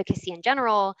world, advocacy in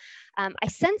general, I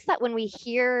sense that when we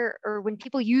hear or when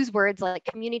people use words like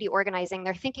community organizing,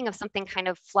 they're thinking of something kind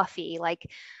of fluffy, like,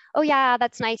 oh yeah,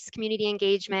 that's nice, community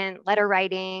engagement, letter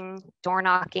writing, door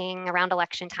knocking around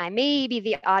election time, maybe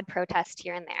the odd protest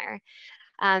here and there.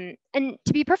 And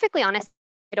to be perfectly honest,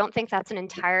 don't think that's an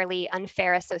entirely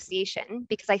unfair association,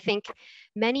 because I think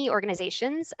many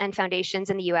organizations and foundations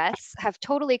in the US have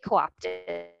totally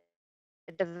co-opted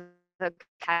the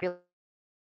vocabulary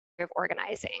of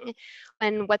organizing,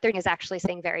 and what they're doing is actually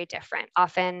something very different,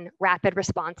 often rapid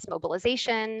response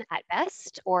mobilization at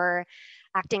best, or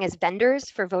acting as vendors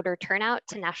for voter turnout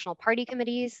to national party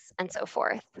committees and so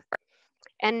forth.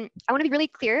 And I want to be really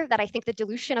clear that I think the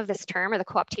dilution of this term, or the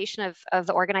co-optation of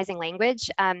the organizing language,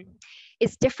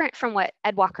 is different from what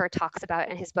Ed Walker talks about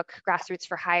in his book, Grassroots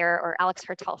for Hire, or Alex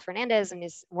Hertel-Fernandez in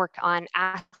his work on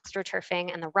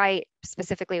astroturfing and the right,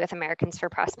 specifically with Americans for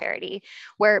Prosperity,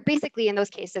 where basically in those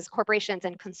cases, corporations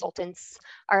and consultants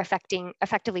are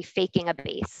effectively faking a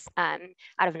base out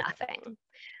of nothing.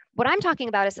 What I'm talking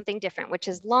about is something different, which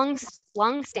is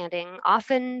long-standing,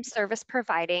 often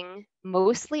service-providing,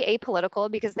 mostly apolitical,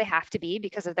 because they have to be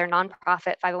because of their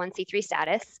nonprofit 501c3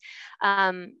 status,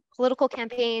 political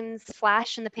campaigns,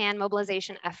 flash in the pan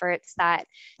mobilization efforts that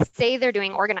say they're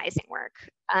doing organizing work.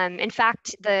 In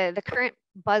fact, the current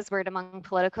buzzword among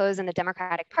politicos in the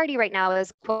Democratic Party right now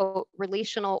is, quote,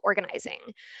 relational organizing,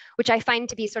 which I find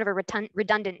to be sort of a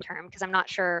redundant term, because I'm not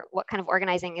sure what kind of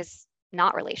organizing is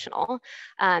not relational.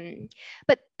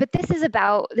 But this is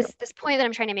about, this point that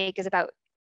I'm trying to make is about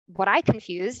what I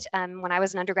confused when I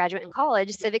was an undergraduate in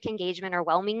college, civic engagement or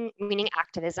well-meaning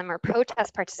activism or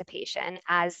protest participation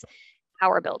as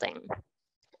power building.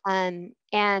 And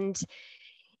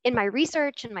in my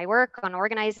research and my work on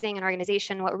organizing and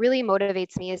organization, what really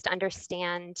motivates me is to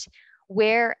understand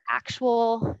where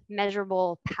actual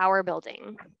measurable power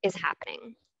building is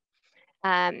happening.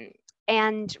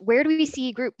 And where do we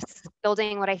see groups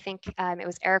building what I think it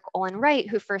was Eric Olin Wright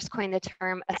who first coined the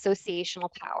term associational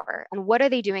power, and what are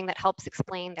they doing that helps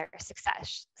explain their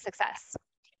success?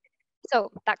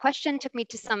 So that question took me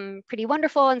to some pretty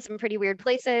wonderful and some pretty weird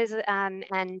places.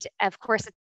 And of course,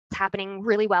 it's happening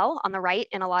really well on the right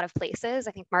in a lot of places.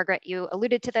 I think, Margaret, you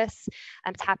alluded to this.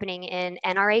 It's happening in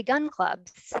NRA gun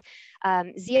clubs.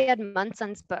 Ziad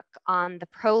Munson's book on the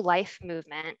pro-life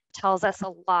movement tells us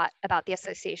a lot about the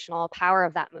associational power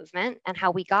of that movement and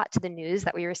how we got to the news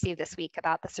that we received this week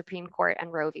about the Supreme Court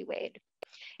and Roe v. Wade.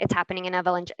 It's happening in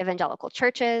evangelical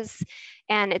churches,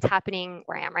 and it's happening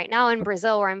where I am right now in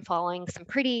Brazil, where I'm following some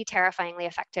pretty terrifyingly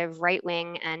effective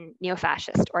right-wing and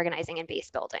neo-fascist organizing and base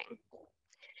building.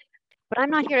 But I'm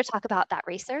not here to talk about that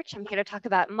research. I'm here to talk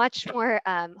about much more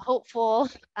hopeful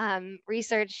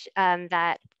research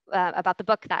about the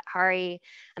book that Hari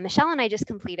and Michelle and I just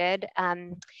completed.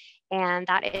 And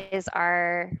that is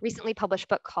our recently published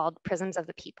book called Prisms of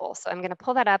the People. So I'm going to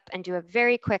pull that up and do a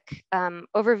very quick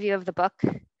overview of the book,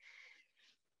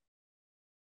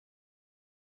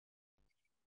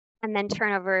 and then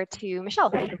turn over to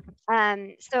Michelle.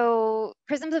 So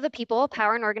Prisms of the People,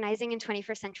 Power and Organizing in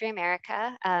 21st Century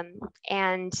America.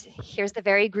 And here's the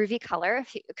very groovy cover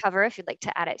if you'd like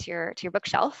to add it to your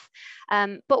bookshelf.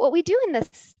 But what we do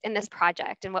in this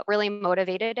project, and what really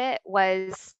motivated it,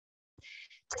 was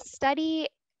to study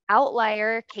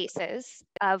outlier cases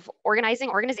of organizing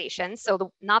organizations.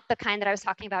 So not the kind that I was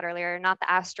talking about earlier, not the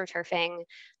astroturfing,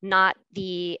 not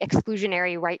the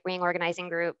exclusionary right-wing organizing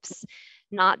groups,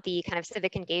 not the kind of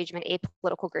civic engagement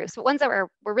apolitical groups, but ones that were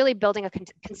really building a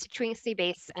constituency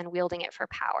base and wielding it for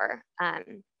power.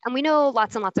 And we know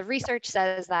lots and lots of research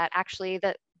says that actually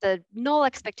the null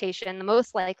expectation, the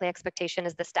most likely expectation,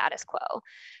 is the status quo.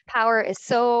 Power is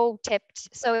so tipped,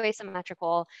 so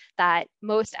asymmetrical that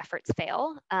most efforts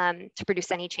fail to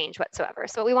produce any change whatsoever.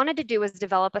 So what we wanted to do was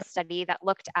develop a study that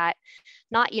looked at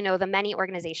not, the many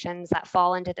organizations that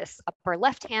fall into this upper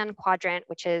left-hand quadrant,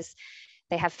 which is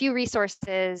they have few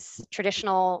resources,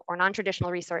 traditional or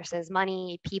non-traditional resources,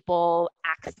 money, people,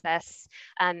 access,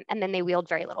 and then they wield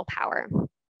very little power.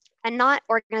 And not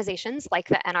organizations like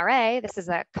the NRA. This is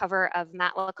a cover of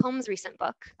Matt Lacombe's recent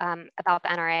book about the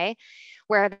NRA,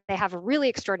 where they have a really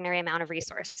extraordinary amount of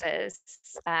resources,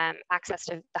 access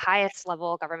to the highest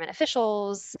level government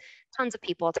officials, tons of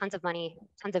people, tons of money,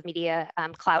 tons of media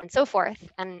clout, and so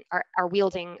forth, and are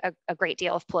wielding a great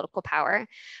deal of political power.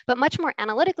 But much more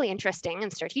analytically interesting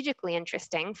and strategically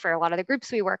interesting for a lot of the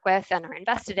groups we work with and are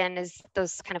invested in is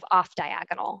those kind of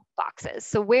off-diagonal boxes.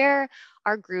 So where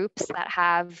are groups that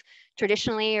have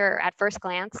traditionally, or at first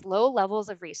glance, low levels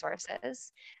of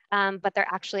resources, but they're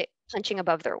actually punching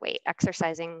above their weight,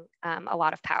 exercising a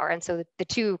lot of power. And so the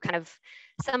two kind of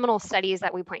seminal studies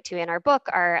that we point to in our book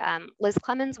are Liz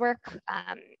Clemens' work,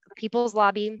 People's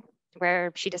Lobby,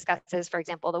 where she discusses, for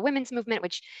example, the women's movement,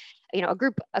 which,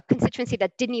 a constituency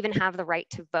that didn't even have the right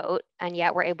to vote, and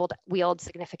yet were able to wield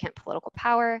significant political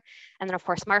power. And then, of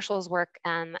course, Marshall's work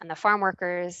and the farm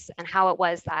workers, and how it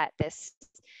was that this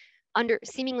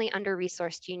seemingly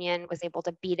under-resourced union was able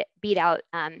to beat out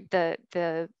the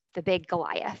big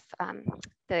Goliath,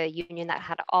 the union that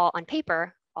had on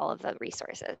paper all of the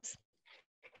resources.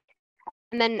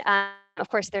 And then, of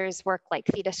course, there's work like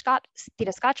Theda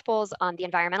Skocpol's on the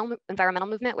environmental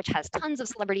movement, which has tons of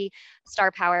celebrity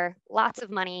star power, lots of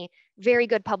money, very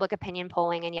good public opinion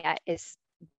polling, and yet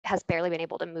has barely been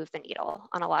able to move the needle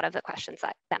on a lot of the questions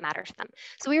that matter to them.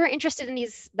 So we were interested in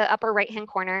the upper right-hand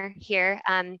corner here,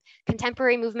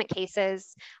 contemporary movement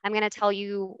cases. I'm going to tell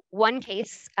you one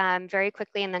case very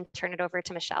quickly and then turn it over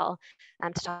to Michelle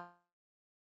to talk.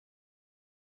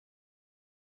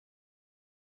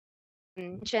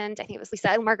 Mentioned, I think it was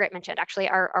Lisa and Margaret mentioned actually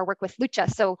our work with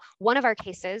Lucha. So one of our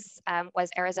cases was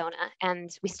Arizona, and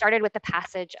we started with the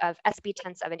passage of SB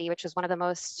 1070, which was one of the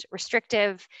most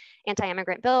restrictive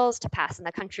anti-immigrant bills to pass in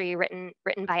the country, written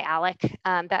by ALEC,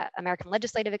 the American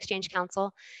Legislative Exchange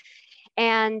Council.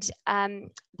 And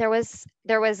there was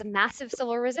massive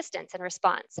civil resistance in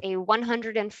response, a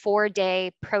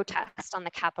 104-day protest on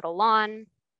the Capitol lawn.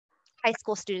 High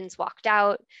school students walked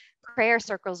out. Prayer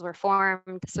circles were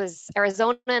formed. This was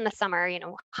Arizona in the summer,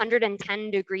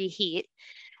 110-degree heat,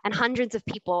 and hundreds of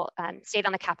people stayed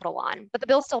on the Capitol lawn. But the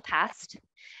bill still passed.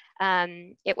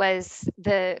 It was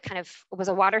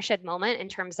a watershed moment in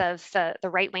terms of the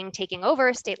right wing taking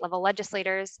over state level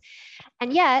legislators.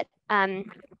 And yet,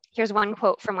 here's one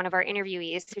quote from one of our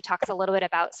interviewees who talks a little bit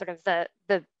about sort of the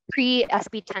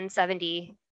pre-SB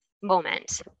 1070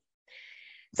 moment.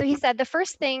 So he said, the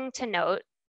first thing to note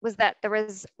was that there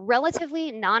was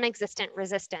relatively non-existent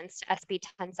resistance to SB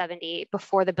 1070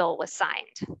 before the bill was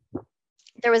signed.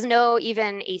 There was no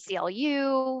even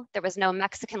ACLU, there was no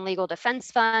Mexican Legal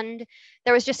Defense Fund.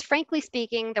 There was just, frankly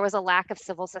speaking, there was a lack of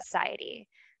civil society.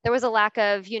 There was a lack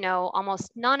of,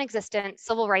 almost non-existent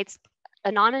civil rights,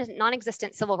 a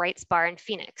non-existent civil rights bar in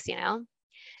Phoenix,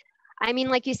 I mean,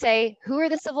 like you say, who are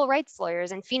the civil rights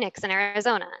lawyers in Phoenix and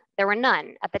Arizona? There were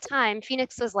none. At the time,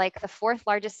 Phoenix was like the 4th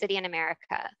largest city in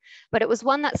America, but it was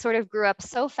one that sort of grew up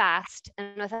so fast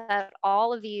and without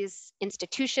all of these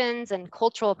institutions and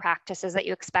cultural practices that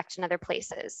you expect in other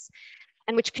places,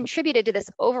 and which contributed to this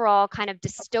overall kind of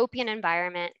dystopian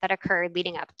environment that occurred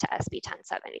leading up to SB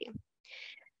 1070.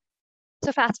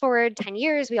 So fast forward 10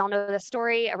 years, we all know the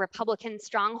story. A Republican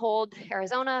stronghold,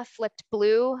 Arizona, flipped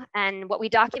blue. And what we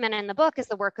document in the book is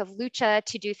the work of Lucha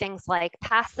to do things like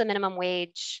pass the minimum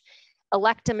wage,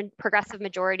 elect a progressive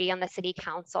majority on the city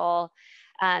council,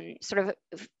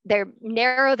 they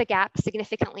narrow the gap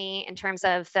significantly in terms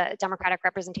of the Democratic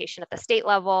representation at the state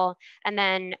level. And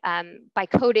then by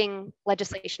coding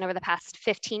legislation over the past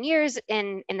 15 years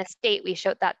in the state, we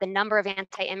showed that the number of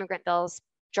anti-immigrant bills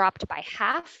dropped by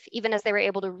half, even as they were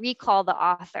able to recall the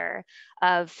author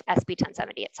of SB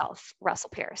 1070 itself, Russell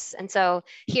Pierce. And so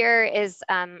here is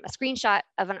a screenshot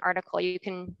of an article. You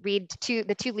can read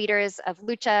the two leaders of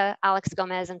Lucha, Alex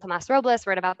Gomez and Tomas Robles,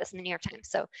 wrote about this in the New York Times.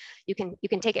 So you can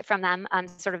take it from them,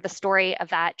 sort of the story of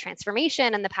that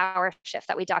transformation and the power shift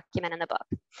that we document in the book.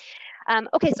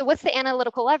 Okay, so what's the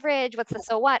analytical leverage? What's the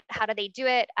so what? How do they do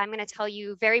it? I'm going to tell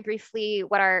you very briefly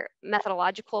what our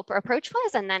methodological approach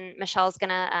was, and then Michelle's going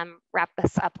to wrap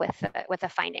us up with the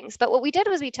findings. But what we did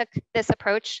was we took this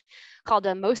approach called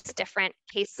a most different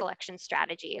case selection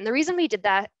strategy. And the reason we did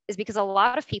that is because a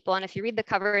lot of people, and if you read the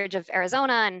coverage of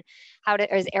Arizona and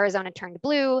as Arizona turned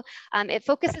blue, it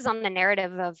focuses on the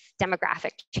narrative of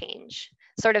demographic change,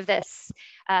 sort of this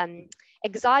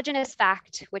exogenous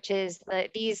fact, which is that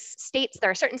these states,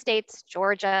 there are certain states,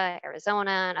 Georgia,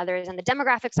 Arizona, and others, and the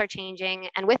demographics are changing.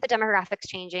 And with the demographics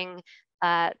changing,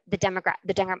 the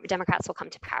Democrats will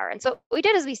come to power. And so what we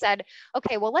did is we said,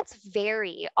 okay, well, let's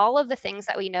vary all of the things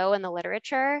that we know in the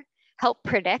literature, help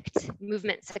predict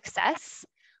movement success,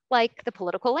 like the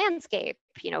political landscape,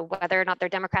 whether or not they're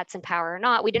Democrats in power or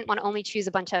not. We didn't want to only choose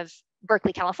a bunch of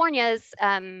Berkeley, Californias.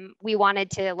 We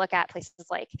wanted to look at places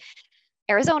like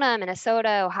Arizona,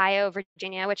 Minnesota, Ohio,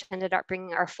 Virginia, which ended up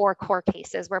bringing our 4 core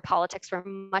cases where politics were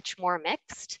much more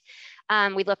mixed.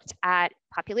 We looked at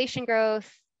population growth,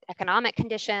 economic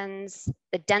conditions,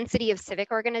 the density of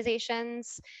civic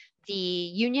organizations, the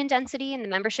union density and the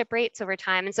membership rates over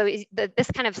time. And so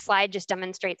this kind of slide just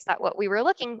demonstrates that what we were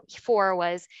looking for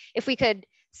was if we could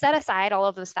set aside all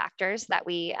of those factors that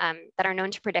that are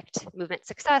known to predict movement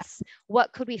success,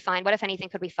 what could we find, what if anything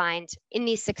could we find in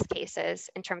these 6 cases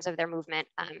in terms of their movement,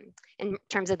 in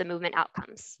terms of the movement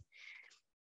outcomes.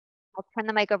 I'll turn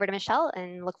the mic over to Michelle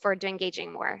and look forward to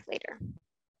engaging more later.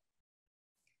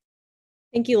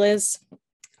 Thank you, Liz.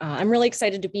 I'm really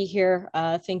excited to be here.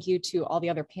 Thank you to all the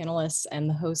other panelists and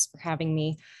the hosts for having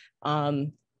me.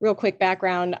 real quick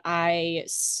background, I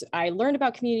learned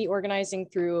about community organizing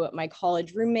through my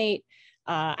college roommate.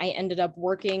 I ended up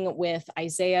working with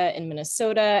Isaiah in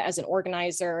Minnesota as an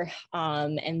organizer.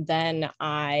 And then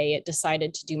I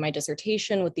decided to do my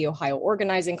dissertation with the Ohio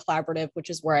Organizing Collaborative, which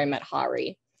is where I met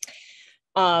Hari.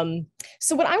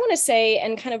 So what I want to say,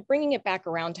 and kind of bringing it back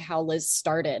around to how Liz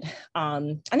started, I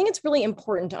think it's really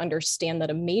important to understand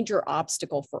that a major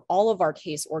obstacle for all of our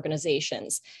case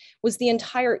organizations was the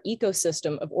entire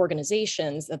ecosystem of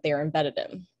organizations that they are embedded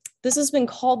in. This has been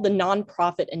called the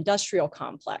nonprofit industrial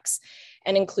complex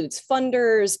and includes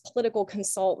funders, political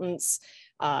consultants,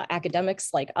 academics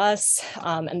like us,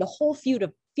 and the whole field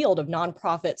of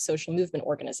nonprofit social movement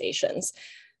organizations.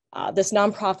 This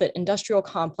nonprofit industrial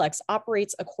complex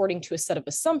operates according to a set of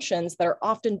assumptions that are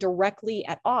often directly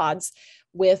at odds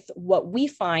with what we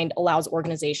find allows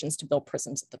organizations to build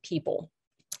prisms of the people.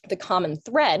 The common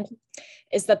thread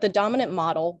is that the dominant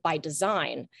model, by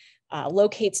design,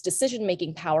 locates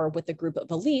decision-making power with a group of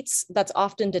elites that's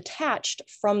often detached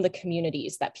from the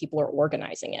communities that people are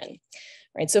organizing in.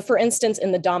 Right? So for instance,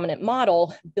 in the dominant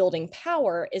model, building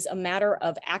power is a matter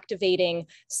of activating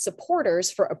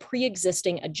supporters for a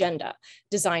pre-existing agenda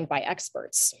designed by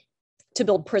experts. To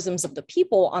build prisms of the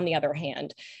people, on the other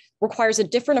hand, requires a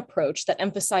different approach that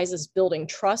emphasizes building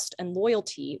trust and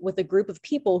loyalty with a group of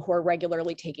people who are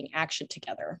regularly taking action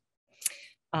together.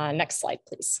 Next slide,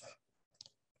 please.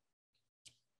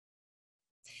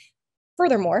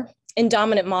 Furthermore, in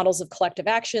dominant models of collective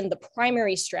action, the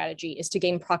primary strategy is to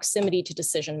gain proximity to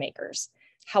decision makers.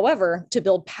 However, to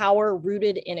build power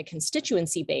rooted in a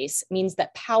constituency base means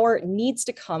that power needs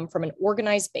to come from an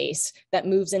organized base that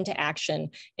moves into action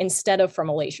instead of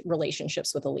from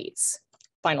relationships with elites.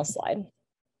 Final slide.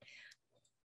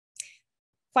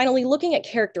 Finally, looking at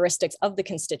characteristics of the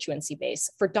constituency base,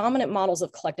 for dominant models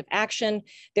of collective action,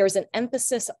 there's an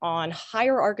emphasis on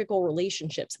hierarchical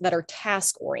relationships that are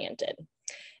task-oriented.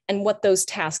 And what those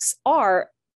tasks are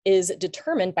is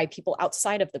determined by people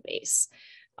outside of the base,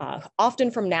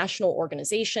 often from national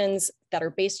organizations that are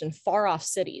based in far-off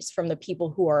cities from the people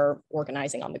who are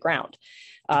organizing on the ground.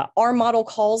 Our model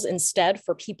calls instead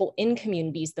for people in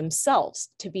communities themselves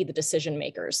to be the decision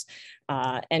makers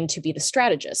and to be the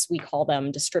strategists. We call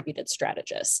them distributed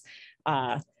strategists.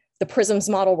 The PRISMS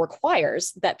model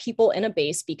requires that people in a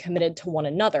base be committed to one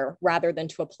another rather than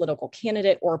to a political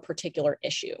candidate or a particular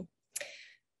issue.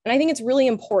 And I think it's really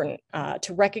important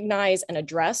to recognize and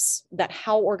address that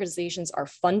how organizations are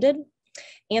funded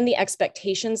and the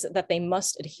expectations that they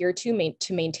must adhere to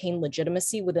maintain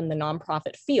legitimacy within the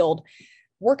nonprofit field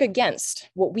work against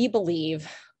what we believe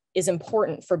is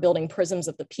important for building prisms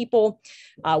of the people,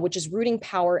 which is rooting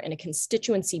power in a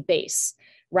constituency base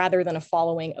rather than a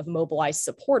following of mobilized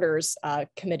supporters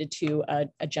committed to an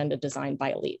agenda designed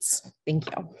by elites. Thank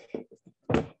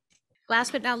you.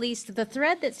 Last but not least, the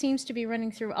thread that seems to be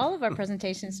running through all of our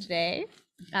presentations today,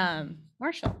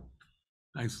 Marshall.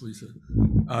 Thanks, Lisa.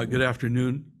 Good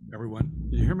afternoon, everyone.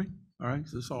 Can you hear me? All right,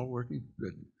 is this all working?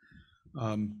 Good.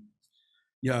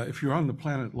 Yeah, if you're on the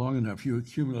planet long enough, you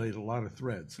accumulate a lot of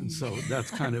threads. And so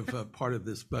that's kind of part of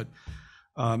this. But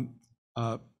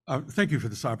thank you for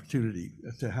this opportunity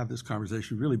to have this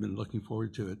conversation. Really been looking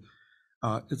forward to it.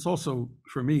 It's also,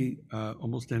 for me,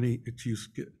 almost any excuse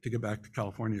to get back to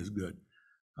California is good.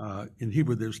 In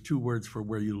Hebrew, there's two words for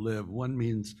where you live. One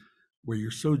means where you're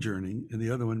sojourning, and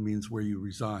the other one means where you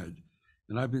reside.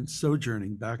 And I've been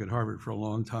sojourning back at Harvard for a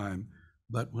long time,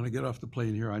 but when I get off the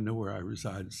plane here, I know where I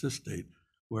reside. It's this state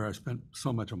where I spent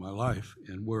so much of my life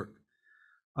and work.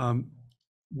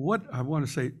 What I want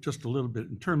to say just a little bit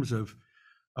in terms of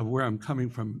where I'm coming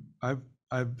from,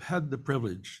 I've had the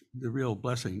privilege, the real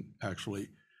blessing actually,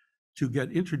 to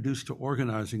get introduced to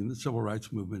organizing in the civil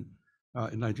rights movement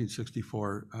in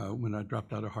 1964 when I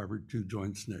dropped out of Harvard to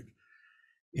join SNCC.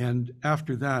 And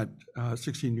after that,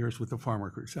 16 years with the farm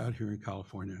workers out here in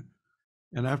California.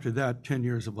 And after that, 10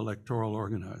 years of electoral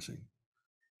organizing.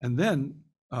 And then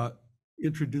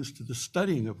introduced to the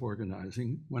studying of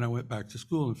organizing when I went back to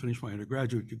school and finished my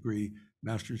undergraduate degree,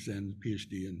 master's and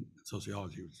PhD in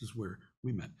sociology, which is where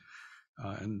we met,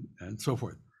 and so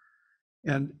forth.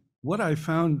 And what I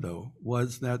found, though,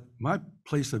 was that my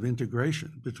place of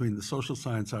integration between the social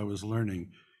science I was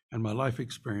learning and my life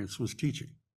experience was teaching.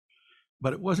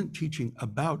 But it wasn't teaching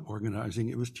about organizing,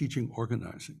 it was teaching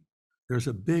organizing. There's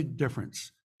a big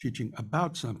difference teaching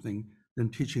about something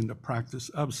than teaching the practice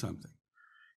of something.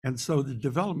 And so the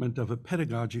development of a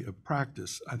pedagogy of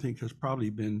practice, I think, has probably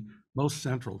been most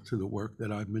central to the work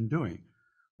that I've been doing,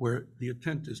 where the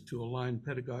intent is to align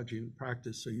pedagogy and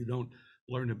practice so you don't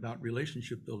learn about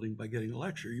relationship building by getting a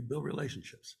lecture, you build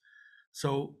relationships.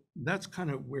 So that's kind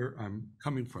of where I'm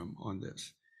coming from on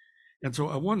this. And so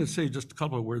I want to say just a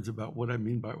couple of words about what I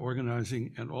mean by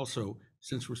organizing, and also,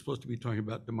 since we're supposed to be talking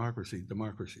about democracy.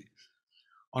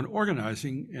 On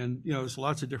organizing, and there's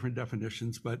lots of different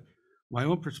definitions, but my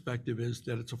own perspective is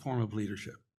that it's a form of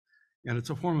leadership. And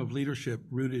it's a form of leadership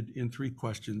rooted in three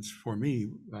questions for me,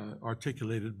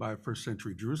 articulated by a first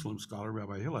century Jerusalem scholar,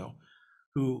 Rabbi Hillel,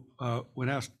 who, when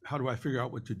asked, how do I figure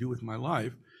out what to do with my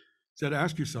life, said,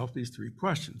 ask yourself these three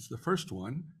questions. The first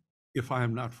one, if I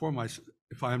am not for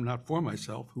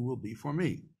myself, who will be for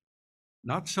me?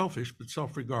 Not selfish, but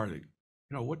self-regarding.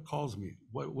 What calls me?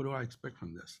 What do I expect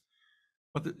from this?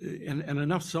 But and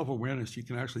enough self-awareness, you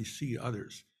can actually see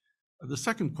others. The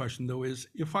second question, though, is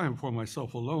if I am for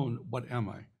myself alone, what am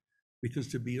I? Because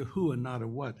to be a who and not a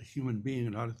what, a human being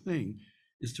and not a thing,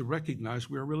 is to recognize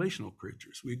we are relational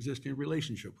creatures. We exist in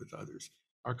relationship with others.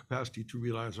 Our capacity to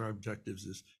realize our objectives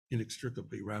is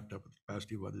inextricably wrapped up with the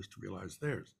capacity of others to realize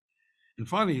theirs. And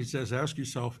finally, he says, ask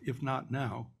yourself, if not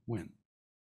now, when?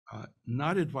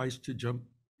 Not advice to jump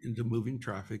into moving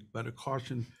traffic, but a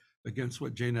caution against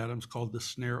what Jane Addams called the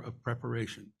snare of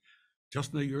preparation.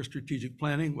 Just know your strategic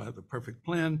planning, we'll have the perfect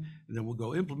plan, and then we'll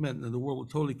go implement, and then the world will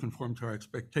totally conform to our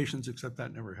expectations, except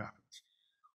that never happens.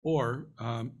 Or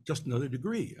just know the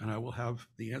degree, and I will have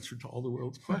the answer to all the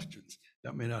world's questions.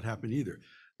 That may not happen either.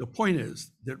 The point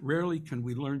is that rarely can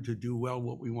we learn to do well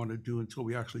what we want to do until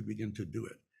we actually begin to do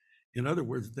it. In other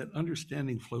words, that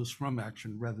understanding flows from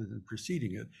action rather than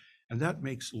preceding it, and that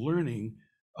makes learning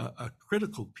a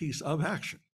critical piece of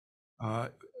action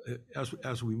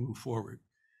as we move forward.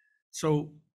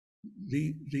 So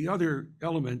the other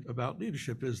element about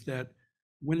leadership is that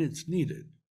when it's needed,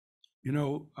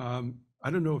 I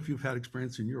don't know if you've had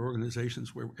experience in your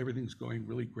organizations where everything's going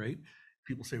really great.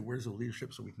 People say, where's the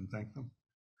leadership, so we can thank them?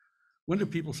 When do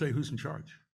people say, who's in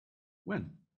charge?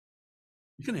 When?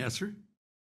 You can answer.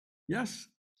 Yes.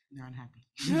 They're unhappy.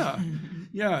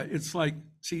 Yeah. It's like,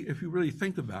 see, if you really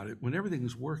think about it, when everything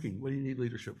is working, what do you need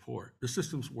leadership for? The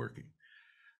system's working.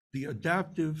 The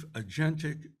adaptive,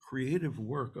 agentic, creative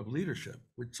work of leadership,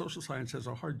 which social science has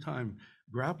a hard time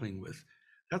grappling with,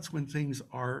 that's when things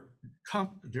are,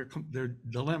 they're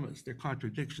dilemmas, they're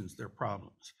contradictions, they're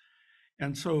problems.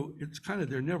 And so it's kind of,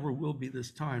 there never will be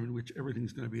this time in which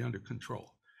everything's going to be under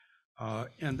control.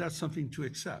 And that's something to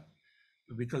accept,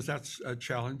 because that's a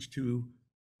challenge to,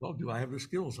 well, do I have the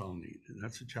skills I'll need? And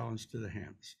that's a challenge to the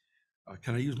hands.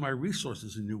 Can I use my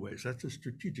resources in new ways? That's a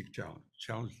strategic challenge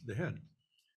to the head.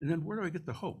 And then where do I get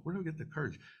the hope? Where do I get the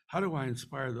courage? How do I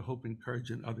inspire the hope and courage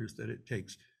in others that it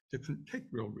takes to take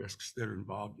real risks that are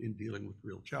involved in dealing with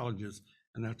real challenges?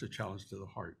 And that's a challenge to the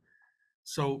heart.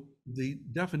 So the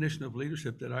definition of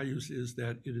leadership that I use is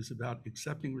that it is about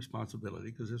accepting responsibility,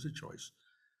 because there's a choice,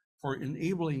 for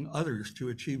enabling others to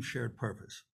achieve shared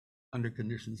purpose under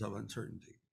conditions of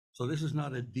uncertainty. So this is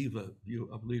not a diva view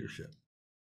of leadership,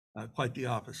 quite the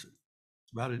opposite.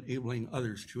 It's about enabling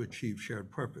others to achieve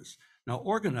shared purpose. Now,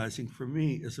 organizing for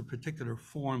me is a particular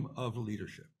form of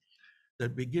leadership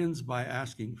that begins by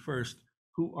asking first,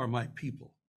 who are my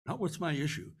people? Not what's my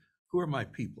issue, who are my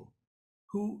people?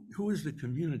 Who is the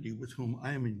community with whom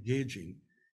I am engaging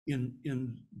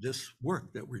in this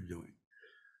work that we're doing?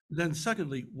 Then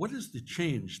secondly, what is the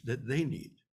change that they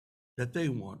need, that they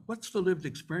want? What's the lived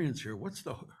experience here? What's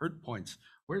the hurt points?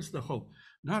 Where's the hope?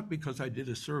 Not because I did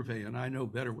a survey and I know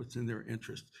better what's in their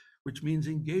interest, which means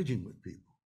engaging with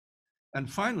people. And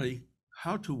finally,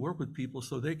 how to work with people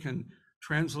so they can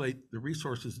translate the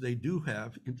resources they do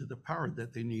have into the power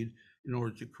that they need in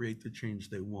order to create the change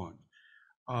they want.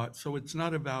 So it's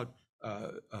not about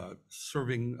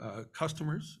serving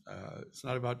customers. It's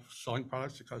not about selling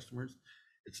products to customers.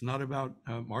 It's not about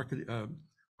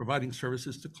providing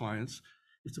services to clients.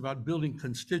 It's about building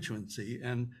constituency.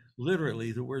 And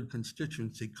literally, the word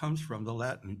constituency comes from the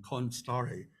Latin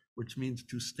constare, which means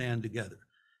to stand together.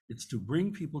 It's to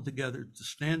bring people together, to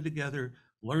stand together,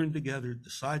 learn together,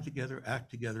 decide together, act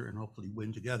together, and hopefully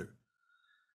win together.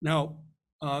 Now,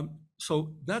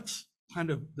 so that's kind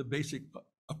of the basic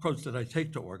approach that I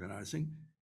take to organizing.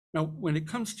 Now, when it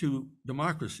comes to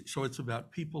democracy, so it's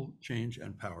about people, change,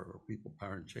 and power, or people,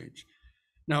 power, and change.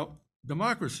 Now,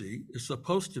 democracy is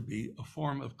supposed to be a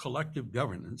form of collective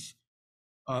governance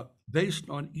based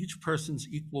on each person's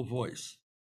equal voice,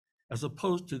 as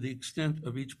opposed to the extent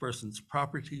of each person's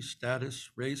property, status,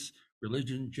 race,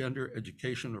 religion, gender,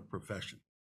 education, or profession.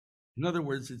 In other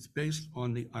words, it's based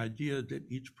on the idea that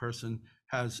each person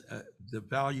has the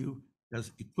value,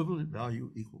 has equivalent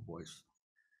value, equal voice.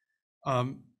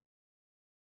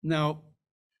 Now,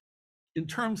 in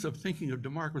terms of thinking of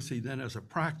democracy then as a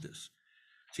practice,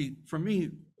 See, for me,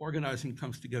 organizing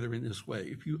comes together in this way.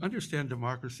 If you understand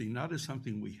democracy not as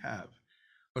something we have,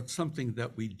 but something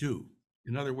that we do,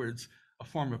 in other words, a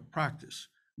form of practice,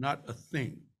 not a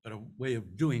thing, but a way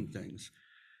of doing things,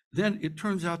 then it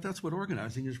turns out that's what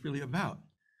organizing is really about.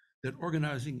 That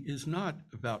organizing is not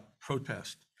about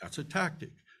protest, that's a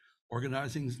tactic.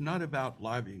 Organizing is not about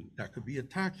lobbying, that could be a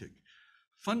tactic.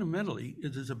 Fundamentally,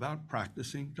 it is about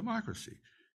practicing democracy.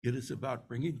 It is about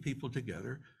bringing people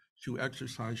together to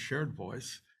exercise shared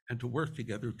voice and to work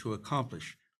together to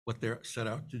accomplish what they're set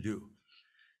out to do.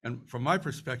 And from my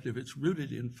perspective, it's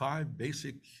rooted in 5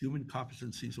 basic human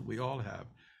competencies that we all have,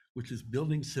 which is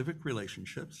building civic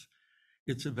relationships.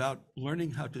 It's about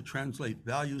learning how to translate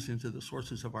values into the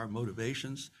sources of our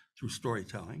motivations through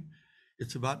storytelling.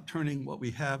 It's about turning what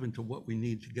we have into what we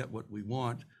need to get what we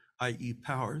want, i.e.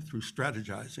 power, through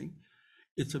strategizing.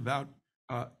 It's about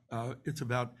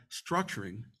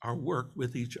structuring our work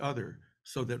with each other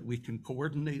so that we can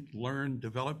coordinate, learn,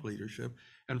 develop leadership.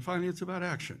 And finally, it's about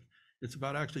action. It's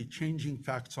about actually changing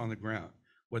facts on the ground,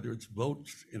 whether it's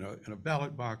votes in a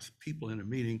ballot box, people in a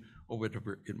meeting, or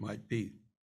whatever it might be.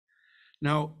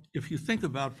 Now, if you think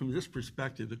about from this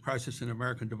perspective, the crisis in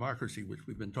American democracy, which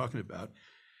we've been talking about,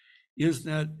 is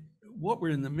that what we're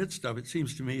in the midst of, it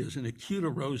seems to me, is an acute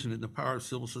erosion in the power of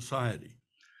civil society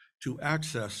to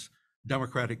access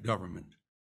democratic government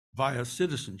via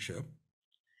citizenship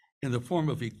in the form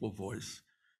of equal voice,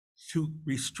 to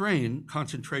restrain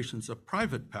concentrations of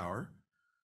private power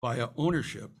via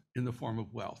ownership in the form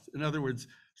of wealth. In other words,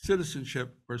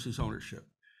 citizenship versus ownership.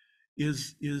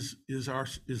 Is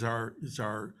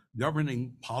our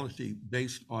governing polity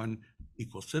based on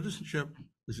equal citizenship?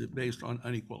 Is it based on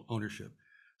unequal ownership?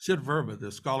 Sid Verba,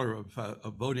 the scholar of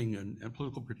voting and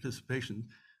political participation,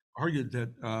 argued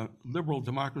that liberal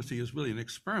democracy is really an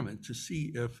experiment to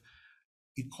see if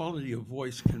equality of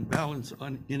voice can balance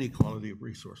inequality of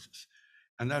resources.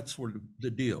 And that's sort of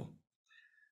the deal.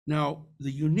 Now,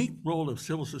 the unique role of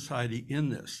civil society in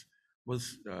this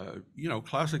was,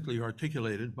 classically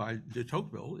articulated by de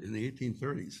Tocqueville in the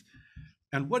 1830s.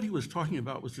 And what he was talking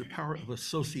about was the power of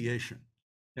association,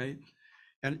 okay?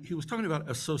 And he was talking about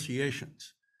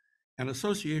associations, and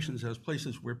associations as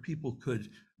places where people could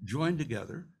join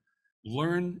together,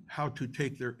 learn how to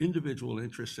take their individual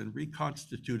interests and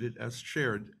reconstitute it as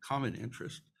shared common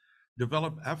interest,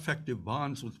 develop affective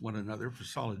bonds with one another for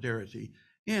solidarity,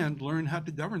 and learn how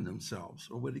to govern themselves,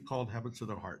 or what he called habits of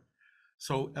the heart.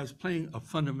 So as playing a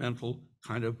fundamental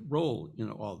kind of role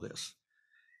in all this.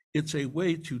 It's a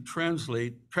way to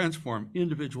transform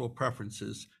individual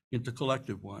preferences into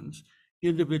collective ones,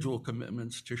 individual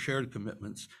commitments to shared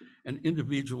commitments, and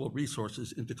individual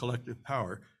resources into collective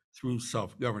power through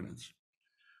self-governance.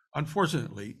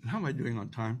 Unfortunately, how am I doing on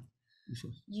time?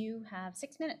 You have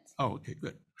 6 minutes. Oh, okay,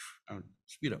 good.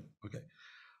 Speed up, okay.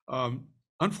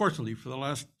 Unfortunately, for the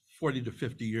last 40 to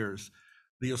 50 years,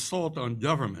 the assault on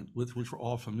government, with which we're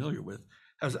all familiar with,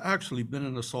 has actually been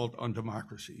an assault on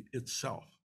democracy itself.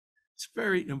 It's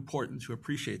very important to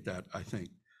appreciate that, I think.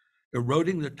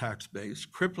 Eroding the tax base,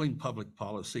 crippling public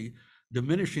policy,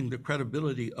 diminishing the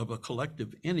credibility of a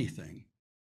collective anything,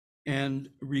 and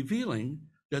revealing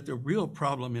that the real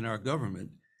problem in our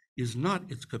government is not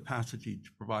its capacity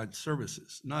to provide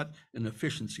services, not an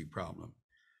efficiency problem,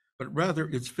 but rather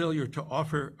its failure to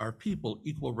offer our people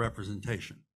equal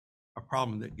representation, a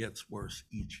problem that gets worse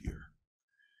each year.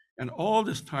 And all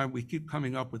this time, we keep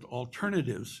coming up with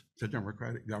alternatives to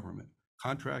democratic government,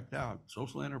 contract out,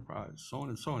 social enterprise, so on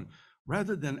and so on,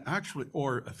 rather than actually,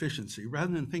 or efficiency,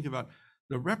 rather than think about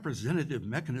the representative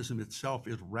mechanism itself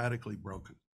is radically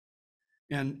broken.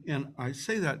 And I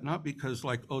say that not because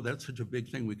like, oh, that's such a big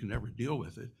thing, we can never deal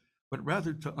with it, but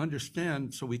rather to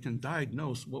understand so we can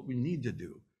diagnose what we need to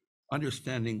do.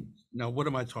 Understanding, now what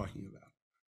am I talking about?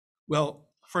 Well,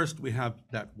 first we have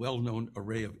that well-known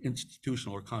array of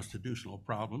institutional or constitutional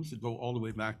problems that go all the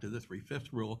way back to the 3/5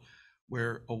 rule,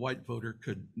 where a white voter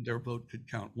their vote could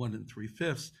count 1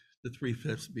 3/5, the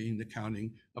 3/5 being the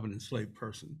counting of an enslaved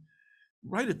person.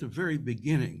 Right at the very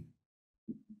beginning,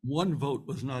 one vote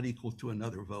was not equal to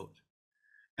another vote.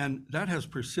 And that has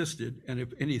persisted, and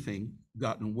if anything,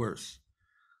 gotten worse.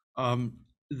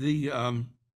 The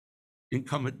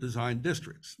incumbent design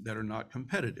districts that are not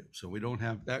competitive, so we don't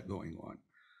have that going on.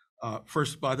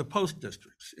 First, by the post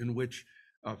districts, in which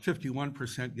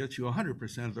 51% gets you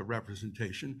 100% of the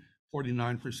representation,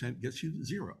 49% gets you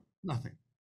 0, nothing.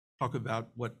 Talk about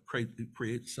what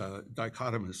creates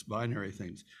dichotomous binary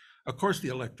things. Of course, the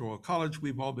Electoral College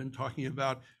we've all been talking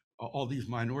about, all these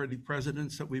minority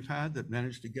presidents that we've had that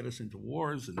managed to get us into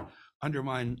wars and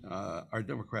undermine our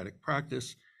democratic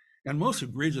practice. And most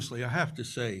egregiously, I have to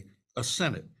say, a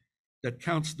Senate that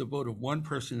counts the vote of one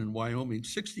person in Wyoming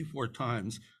 64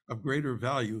 times of greater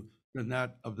value than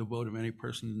that of the vote of any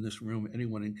person in this room,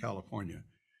 anyone in California.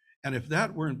 And if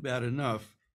that weren't bad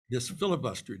enough, this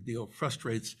filibuster deal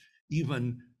frustrates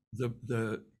even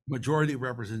the majority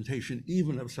representation,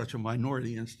 even of such a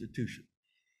minority institution.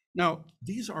 Now,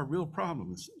 these are real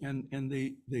problems, and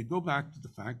they go back to the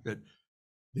fact that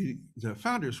the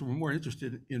founders were more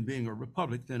interested in being a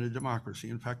republic than a democracy.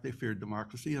 In fact, they feared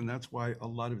democracy, and that's why a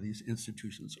lot of these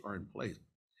institutions are in place.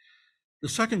 The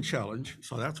second challenge,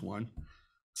 so that's one.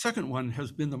 Second one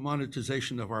has been the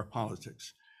monetization of our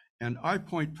politics. And I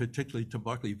point particularly to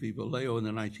Buckley v. Vallejo in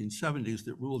the 1970s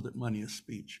that ruled that money is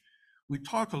speech. We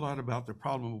talk a lot about the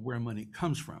problem of where money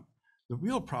comes from. The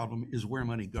real problem is where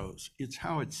money goes. It's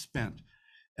how it's spent.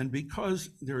 And because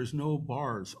there is no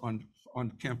bars on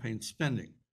campaign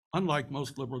spending, unlike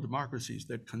most liberal democracies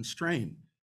that constrain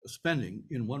spending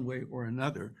in one way or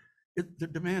another, the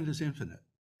demand is infinite.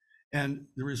 And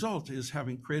the result is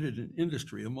having created an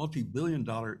industry, a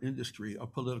multi-billion-dollar industry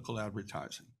of political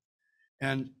advertising.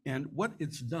 And what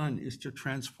it's done is to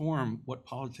transform what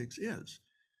politics is.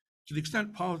 To the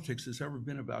extent politics has ever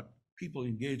been about people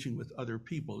engaging with other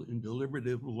people in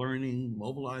deliberative learning,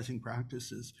 mobilizing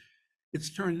practices,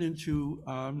 it's turned into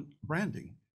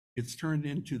branding. It's turned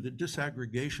into the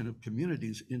disaggregation of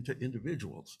communities into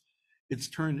individuals. It's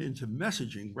turned into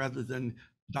messaging rather than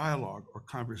dialogue or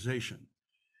conversation.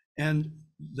 And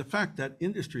the fact that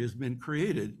industry has been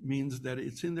created means that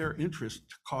it's in their interest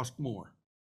to cost more,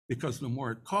 because the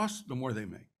more it costs, the more they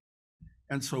make.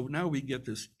 And so now we get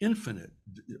this infinite.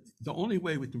 The only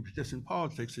way we can participate in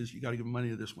politics is you got to give money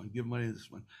to this one, give money to this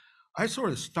one. I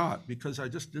sort of stopped because I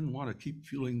just didn't want to keep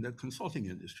fueling the consulting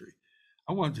industry.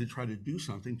 I wanted to try to do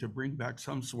something to bring back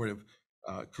some sort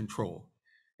of control.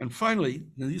 And finally,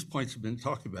 and these points have been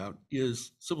talked about,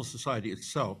 is civil society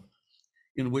itself,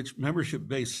 in which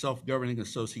membership-based self-governing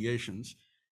associations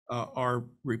are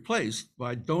replaced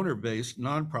by donor-based,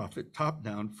 nonprofit,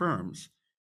 top-down firms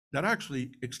that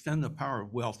actually extend the power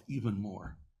of wealth even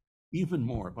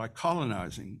more by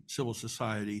colonizing civil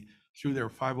society through their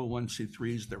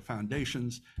 501c3s, their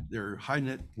foundations, their high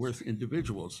net worth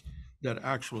individuals that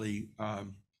actually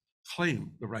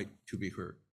claim the right to be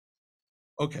heard.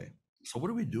 Okay, so what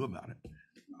do we do about it?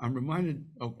 I'm reminded,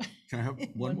 oh, can I have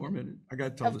one more minute? I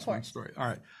got to tell this one story. All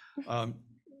right.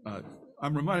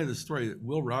 I'm reminded of the story that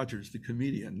Will Rogers, the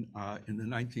comedian in the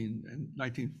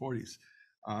 1940s,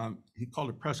 he called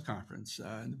a press conference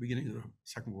in the beginning of the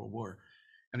Second World War.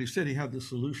 And he said he had the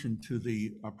solution to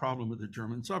the problem with the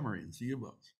German submarines, the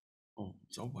U-boats. Oh,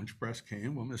 so a bunch of press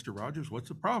came. Well, Mr. Rogers, what's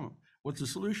the problem? What's the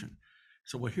solution?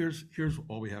 So, well, here's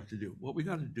all we have to do. What we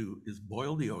got to do is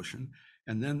boil the ocean,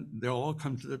 and then they'll all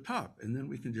come to the top, and then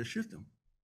we can just shoot them.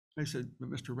 I said, but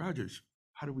Mr. Rogers,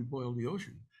 how do we boil the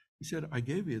ocean? He said, I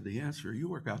gave you the answer. You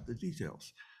work out the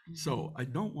details. Mm-hmm. So I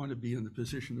don't want to be in the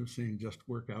position of saying just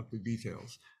work out the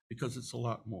details, because it's a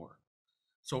lot more.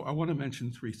 So I want to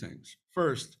mention three things.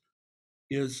 First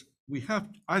is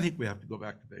I think we have to go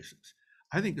back to basics.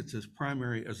 I think it's as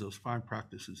primary as those 5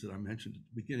 practices that I mentioned at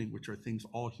the beginning, which are things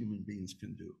all human beings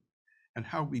can do. And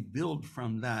how we build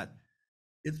from that,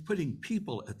 it's putting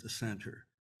people at the center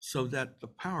so that the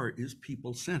power is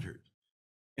people-centered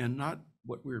and not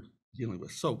what we're dealing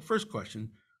with. So first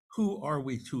question, who are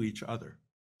we to each other?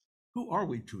 Who are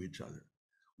we to each other?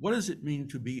 What does it mean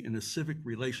to be in a civic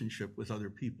relationship with other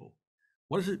people?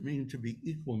 What does it mean to be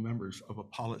equal members of a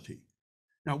polity?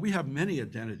 Now, we have many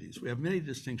identities. We have many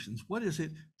distinctions. What is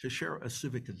it to share a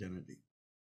civic identity?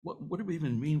 What do we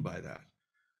even mean by that?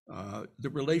 The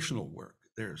relational work,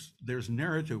 there's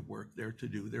narrative work there to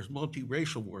do. There's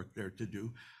multiracial work there to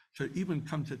do, to even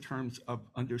come to terms of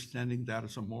understanding that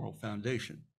as a moral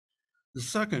foundation. The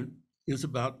second is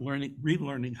about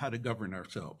relearning how to govern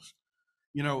ourselves.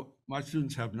 You know, my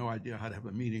students have no idea how to have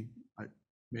a meeting.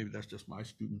 Maybe that's just my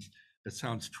students. That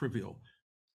sounds trivial.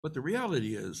 But the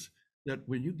reality is that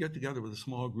when you get together with a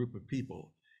small group of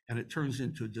people and it turns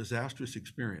into a disastrous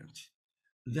experience,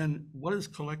 then what does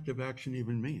collective action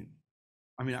even mean?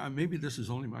 I mean, maybe this is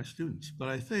only my students, but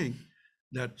I think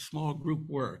that small group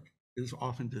work is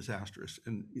often disastrous.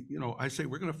 And, you know, I say,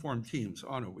 we're going to form teams.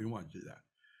 Oh, no, we don't want to do that.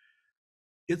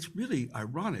 It's really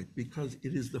ironic because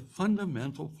it is the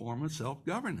fundamental form of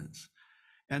self-governance.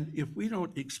 And if we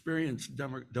don't experience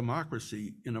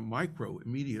democracy in a micro,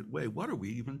 immediate way, what are we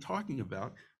even talking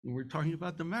about when we're talking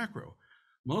about the macro?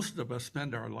 Most of us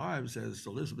spend our lives, as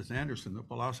Elizabeth Anderson, the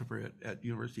philosopher at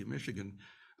University of Michigan,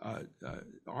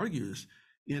 argues,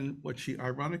 in what she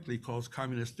ironically calls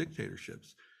communist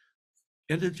dictatorships.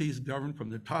 Entities governed from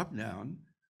the top down,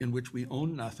 in which we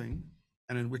own nothing,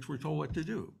 and in which we're told what to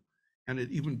do. and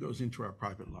it even goes into our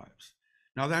private lives.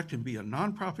 Now that can be a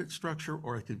nonprofit structure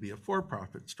or it could be a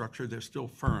for-profit structure. They're still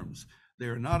firms. They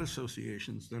are not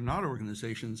associations. They're not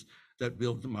organizations that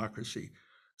build democracy.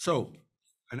 So,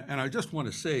 and I just want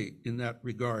to say in that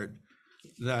regard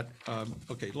that,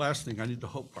 okay, last thing, I need the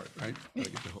hope part, right? I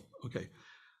get the hope. Okay.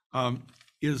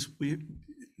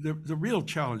 The real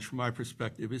challenge from my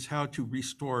perspective is how to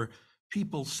restore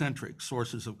people-centric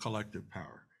sources of collective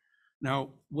power.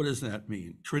 Now, what does that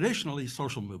mean? Traditionally,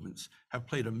 social movements have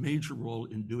played a major role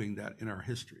in doing that in our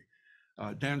history.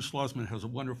 Dan Schlossman has a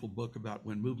wonderful book about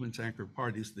when movements anchor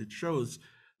parties that shows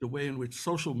the way in which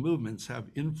social movements have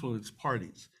influenced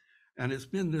parties. And it's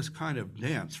been this kind of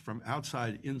dance from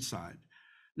outside inside.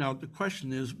 Now, the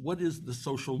question is, what is the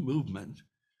social movement?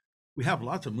 We have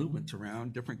lots of movements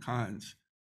around, different kinds.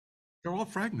 They're all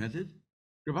fragmented.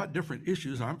 They're about different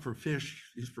issues. I'm for fish,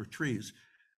 he's for trees.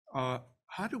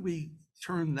 How do we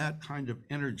turn that kind of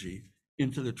energy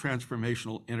into the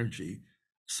transformational energy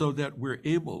so that we're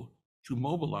able to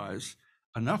mobilize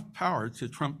enough power to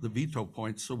trump the veto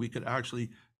points so we could actually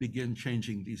begin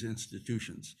changing these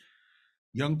institutions?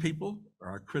 Young people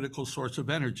are a critical source of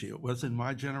energy. It was in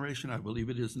my generation. I believe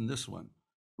it is in this one.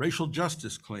 Racial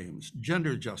justice claims,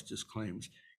 gender justice claims,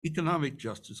 economic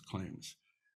justice claims,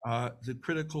 the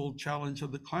critical challenge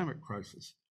of the climate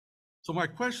crisis. So my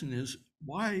question is,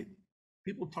 why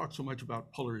people talk so much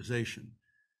about polarization?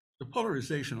 The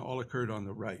polarization all occurred on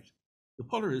the right. The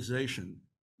polarization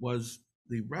was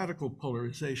the radical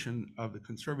polarization of the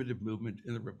conservative movement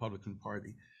in the Republican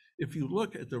Party. If you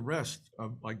look at the rest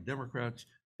of like Democrats,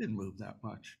 didn't move that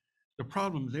much. The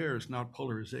problem there is not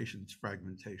polarization, it's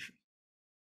fragmentation.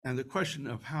 And the question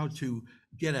of how to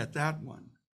get at that one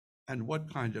and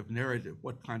what kind of narrative,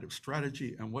 what kind of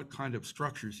strategy, and what kind of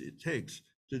structures it takes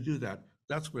to do that,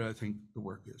 that's what I think the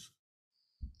work is.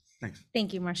 Thanks.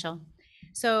 Thank you, Marshall.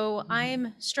 So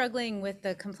I'm struggling with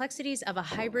the complexities of a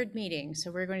hybrid meeting.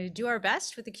 So we're going to do our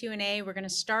best with the Q&A. We're going to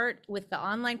start with the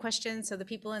online questions. So the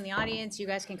people in the audience, you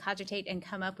guys can cogitate and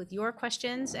come up with your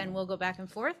questions and we'll go back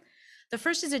and forth. The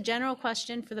first is a general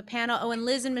question for the panel. Oh, and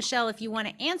Liz and Michelle, if you want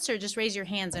to answer, just raise your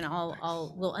hands and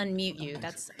we'll unmute you.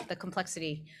 That's the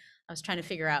complexity I was trying to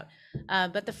figure out.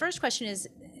 But the first question is,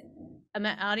 an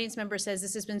audience member says,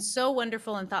 this has been so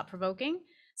wonderful and thought-provoking.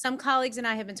 Some colleagues and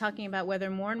I have been talking about whether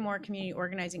more and more community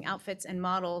organizing outfits and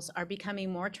models are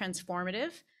becoming more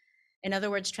transformative. In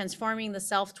other words, transforming the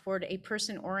self toward a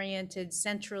person-oriented,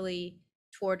 centrally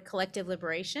toward collective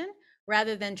liberation,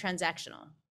 rather than transactional.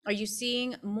 Are you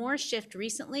seeing more shift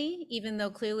recently, even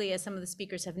though clearly, as some of the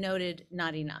speakers have noted,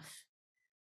 not enough?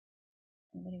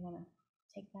 Anybody want to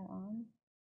take that on?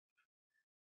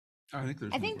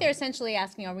 I think they're essentially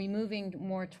asking, are we moving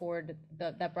more toward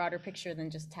that broader picture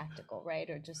than just tactical, right?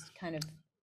 Or just kind of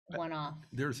one-off?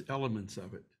 There's elements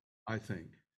of it, I think.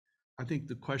 I think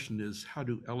the question is, how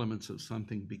do elements of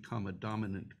something become a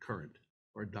dominant current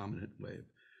or a dominant wave?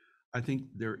 I think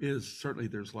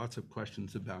there's lots of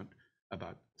questions about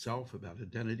self, about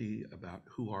identity, about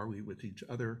who are we with each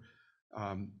other.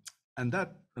 And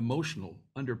that emotional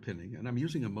underpinning, and I'm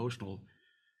using emotional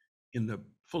in the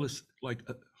fullest,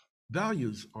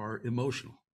 values are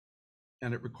emotional,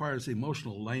 and it requires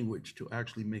emotional language to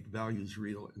actually make values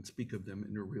real and speak of them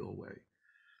in a real way.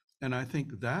 And I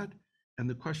think that, and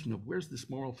the question of where's this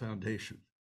moral foundation,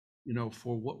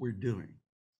 for what we're doing?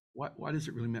 Why does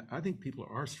it really matter? I think people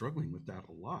are struggling with that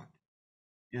a lot.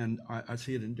 And I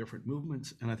see it in different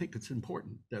movements, and I think it's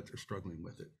important that they're struggling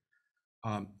with it.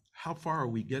 How far are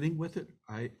we getting with it?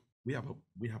 We have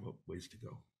a ways to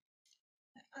go.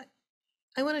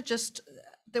 I want to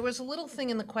there was a little thing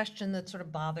in the question that sort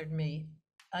of bothered me.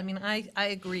 I mean, I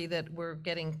agree that we're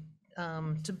beginning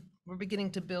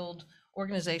to build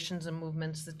organizations and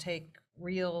movements that take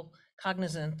real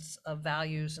cognizance of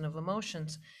values and of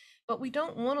emotions, but we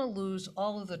don't want to lose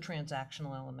all of the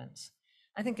transactional elements.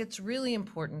 I think it's really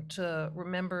important to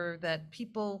remember that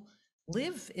people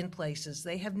live in places,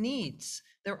 they have needs.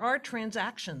 There are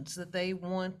transactions that they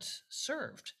want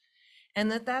served. And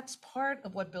that's part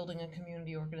of what building a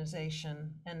community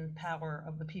organization and power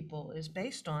of the people is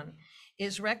based on,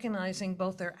 is recognizing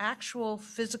both their actual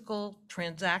physical,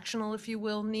 transactional, if you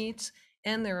will, needs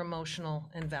and their emotional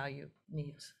and value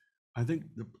needs. I think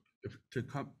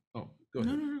go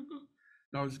ahead.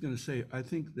 No, I was going to say, I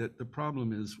think that the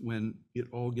problem is when it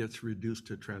all gets reduced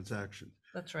to transaction.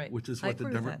 That's right. Which is what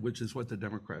the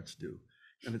Democrats do.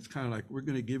 And it's kind of like, we're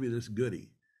going to give you this goodie,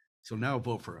 so now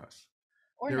vote for us.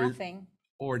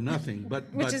 Or nothing, but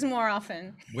which is more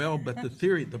often. Well, but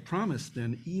the promise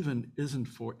then even isn't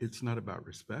it's not about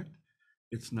respect.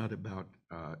 It's not about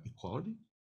equality.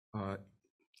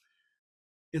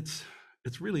 It's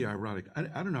It's really ironic. I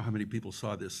don't know how many people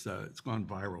saw this. It's gone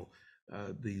viral.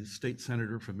 The state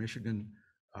senator from Michigan,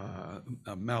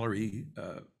 Mallory,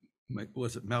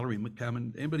 was it Mallory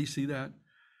McCammon? Anybody see that?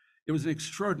 It was an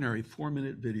extraordinary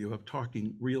 4-minute video of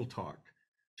talking real talk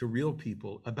to real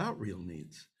people about real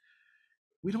needs.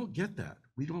 We don't get that.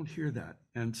 We don't hear that.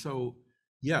 And so,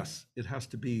 yes, it has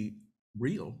to be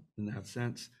real in that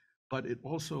sense, but it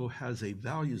also has a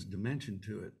values dimension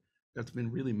to it that's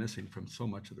been really missing from so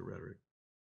much of the rhetoric.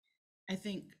 I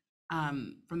think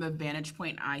from the vantage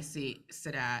point I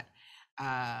sit at,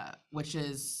 which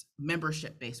is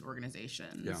membership-based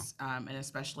organizations, and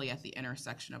especially at the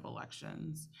intersection of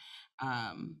elections.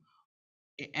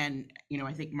 And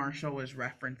I think Marshall was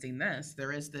referencing this.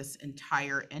 There is this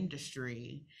entire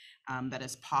industry that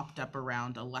has popped up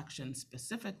around elections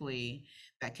specifically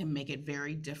that can make it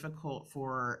very difficult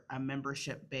for a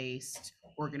membership-based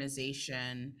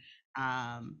organization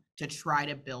to try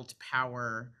to build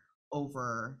power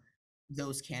over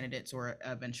those candidates or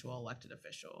eventual elected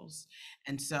officials.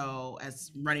 And so as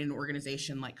running an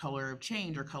organization like Color of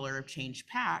Change or Color of Change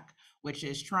PAC, which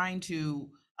is trying to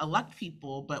elect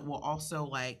people, but will also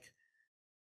like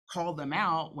call them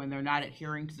out when they're not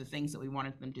adhering to the things that we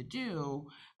wanted them to do,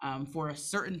 for a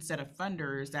certain set of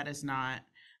funders, that is not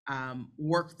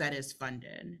work that is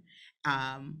funded,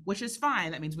 which is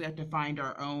fine. That means we have to find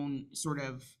our own sort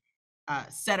of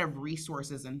set of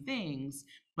resources and things,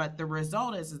 but the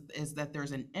result is that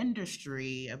there's an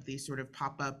industry of these sort of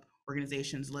pop-up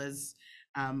organizations. Liz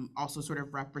also sort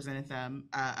of represented them,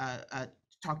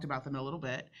 talked about them a little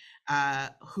bit,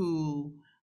 who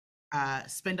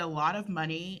spend a lot of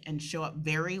money and show up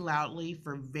very loudly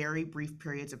for very brief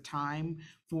periods of time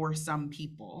for some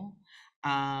people.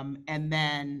 And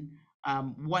then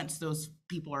once those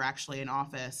people are actually in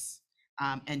office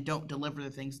and don't deliver the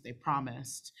things they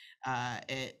promised,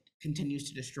 it continues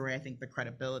to destroy, I think, the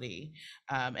credibility.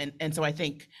 And so I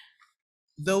think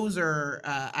those are,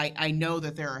 I know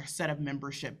that there are a set of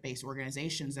membership-based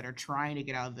organizations that are trying to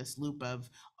get out of this loop of,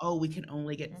 oh, we can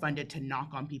only get funded to knock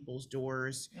on people's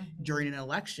doors during an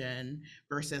election,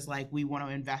 versus like, we want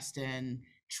to invest in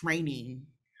training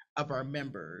of our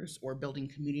members or building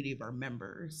community of our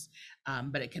members.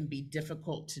 But it can be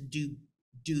difficult to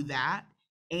do that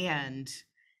and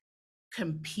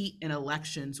compete in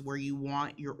elections where you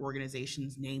want your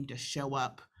organization's name to show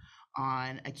up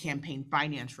on a campaign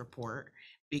finance report,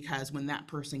 because when that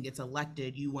person gets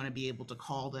elected, you want to be able to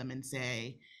call them and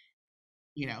say,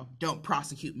 don't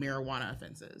prosecute marijuana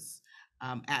offenses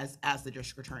as the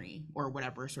district attorney or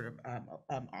whatever sort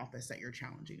of office that you're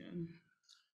challenging in.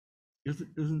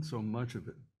 Isn't so much of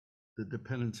it the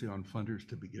dependency on funders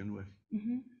to begin with?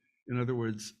 In other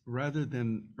words, rather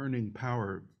than earning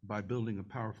power by building a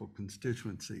powerful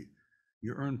constituency,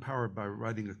 you earn power by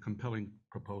writing a compelling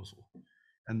proposal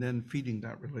and then feeding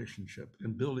that relationship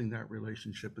and building that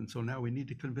relationship. And so now we need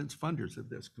to convince funders of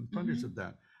this, funders of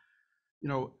that. I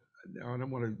don't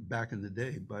want to back in the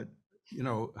day, but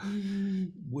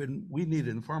when we needed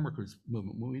in the farm workers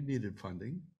movement, when we needed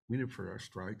funding, we needed for our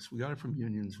strikes, we got it from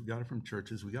unions, we got it from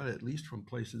churches, we got it at least from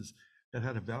places that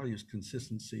had a values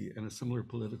consistency and a similar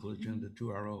political agenda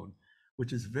to our own,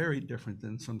 which is very different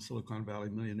than some Silicon Valley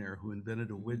millionaire who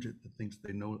invented a widget that thinks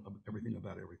they know everything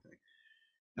about everything.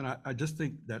 And I just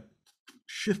think that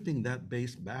shifting that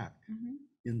base back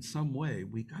in some way,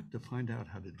 we got to find out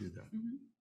how to do that.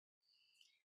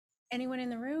 Anyone in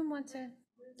the room want to?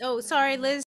 Oh, sorry,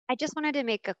 Liz. I just wanted to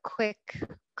make a quick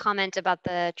comment about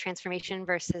the transformation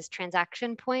versus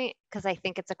transaction point, because I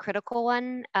think it's a critical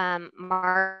one.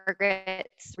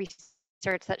 Margaret's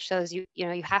research that shows you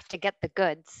have to get the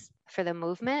goods for the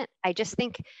movement. I just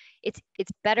think it's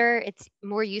better, it's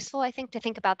more useful, I think, to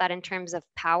think about that in terms of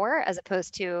power as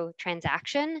opposed to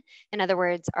transaction. In other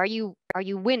words, are you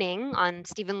winning on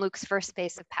Stephen Luke's first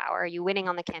phase of power? Are you winning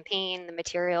on the campaign, the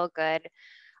material good?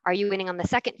 Are you winning on the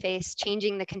second phase,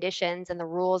 changing the conditions and the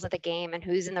rules of the game and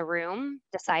who's in the room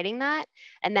deciding that?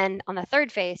 And then on the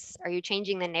third phase, are you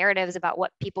changing the narratives about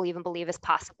what people even believe is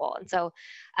possible? And so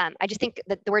I just think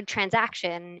that the word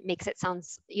transaction makes it sound,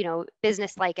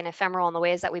 business-like and ephemeral in the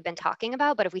ways that we've been talking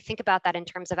about. But if we think about that in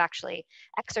terms of actually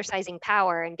exercising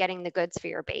power and getting the goods for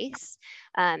your base,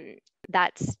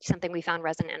 that's something we found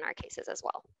resonant in our cases as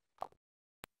well.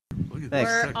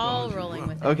 Thanks. We're all rolling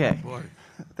with it. Okay, Boy.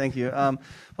 thank you. Well,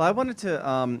 I wanted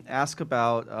to ask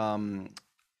about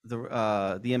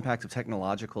the impact of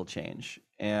technological change.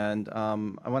 And I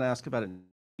want to ask about it. It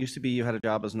used to be you had a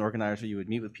job as an organizer, you would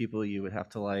meet with people, you would have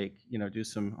to do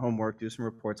some homework, do some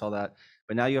reports, all that.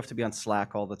 But now you have to be on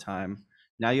Slack all the time.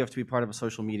 Now you have to be part of a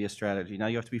social media strategy. Now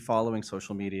you have to be following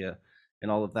social media and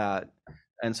all of that.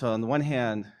 And so on the one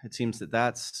hand, it seems that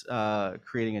that's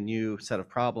creating a new set of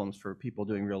problems for people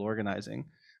doing real organizing,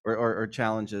 or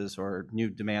challenges or new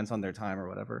demands on their time or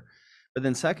whatever. But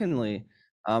then secondly,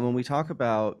 when we talk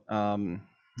about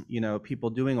people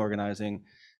doing organizing,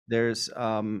 there's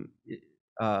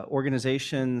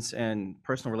organizations and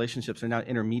personal relationships are now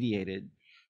intermediated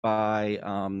by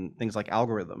things like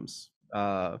algorithms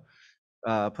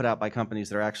put out by companies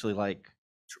that are actually like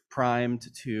primed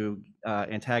to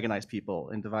antagonize people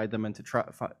and divide them into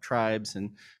tribes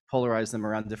and polarize them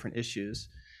around different issues.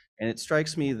 And it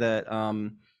strikes me that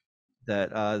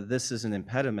this is an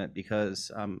impediment,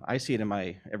 because I see it in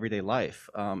my everyday life,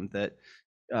 that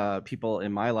people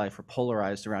in my life are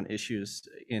polarized around issues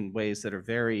in ways that are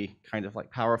very kind of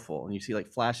like powerful. And you see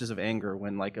like flashes of anger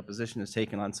when like a position is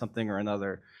taken on something or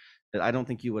another that I don't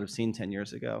think you would have seen 10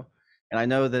 years ago. And I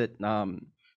know that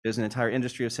there's an entire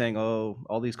industry of saying, oh,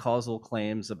 all these causal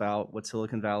claims about what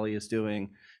Silicon Valley is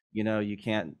doing, you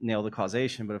can't nail the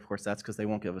causation, but of course that's because they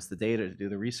won't give us the data to do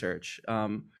the research.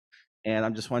 And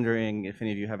I'm just wondering if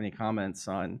any of you have any comments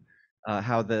on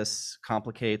how this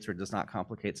complicates or does not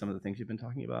complicate some of the things you've been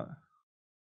talking about.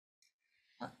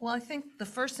 Well, I think the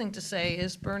first thing to say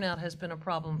is burnout has been a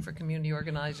problem for community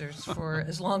organizers for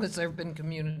as long as there have been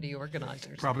community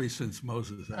organizers. Probably since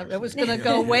Moses. I was going to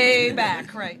go way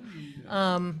back, right?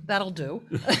 That'll do.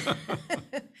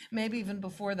 Maybe even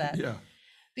before that. Yeah.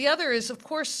 The other is, of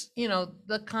course,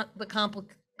 the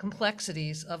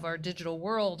complexities of our digital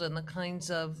world and the kinds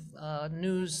of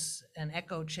news and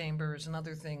echo chambers and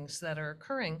other things that are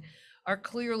occurring are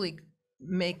clearly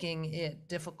making it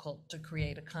difficult to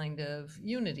create a kind of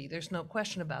unity. There's no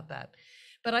question about that.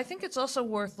 But I think it's also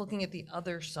worth looking at the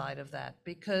other side of that,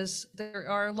 because there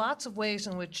are lots of ways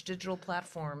in which digital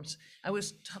platforms, I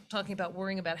was talking about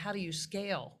worrying about how do you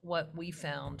scale what we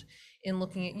found in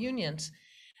looking at unions.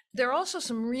 There are also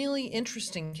some really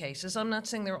interesting cases. I'm not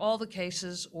saying they're all the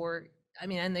cases,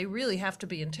 and they really have to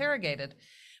be interrogated,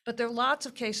 but there are lots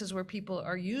of cases where people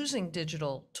are using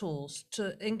digital tools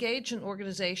to engage in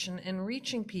organization and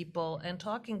reaching people and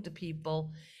talking to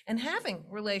people and having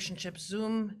relationships.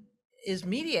 Zoom is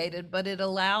mediated, but it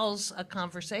allows a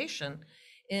conversation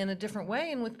in a different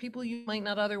way and with people you might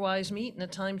not otherwise meet in a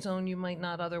time zone you might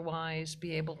not otherwise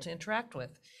be able to interact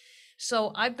with.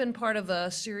 So I've been part of a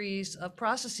series of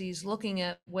processes looking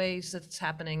at ways that's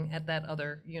happening at that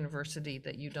other university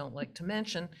that you don't like to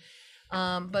mention.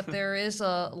 But there is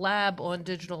a lab on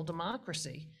digital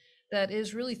democracy that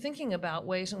is really thinking about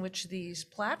ways in which these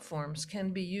platforms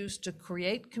can be used to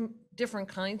create different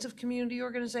kinds of community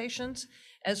organizations,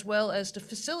 as well as to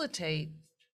facilitate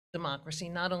democracy,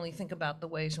 not only think about the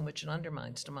ways in which it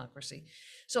undermines democracy.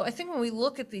 So I think when we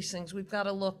look at these things, we've got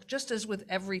to look, just as with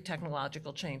every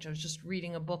technological change. I was just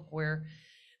reading a book where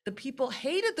the people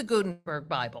hated the Gutenberg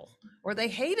Bible, or they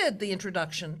hated the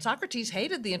introduction. Socrates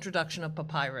hated the introduction of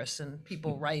papyrus and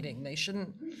people writing. They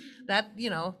shouldn't,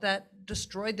 that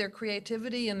destroyed their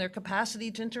creativity and their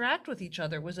capacity to interact with each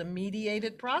other. It was a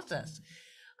mediated process.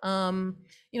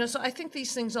 So I think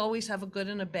these things always have a good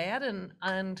and a bad,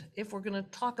 and if we're going to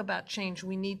talk about change,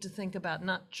 we need to think about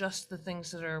not just the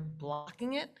things that are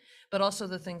blocking it, but also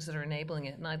the things that are enabling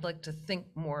it. And I'd like to think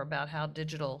more about how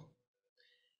digital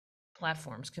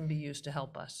platforms can be used to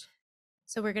help us.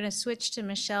 So we're going to switch to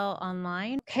Michelle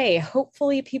online. Okay,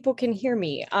 hopefully people can hear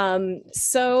me.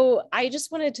 So I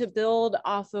just wanted to build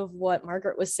off of what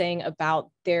Margaret was saying about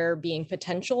there being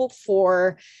potential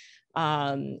for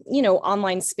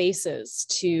online spaces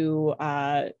to,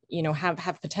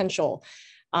 have potential.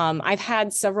 I've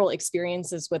had several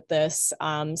experiences with this.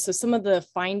 So some of the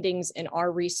findings in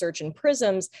our research in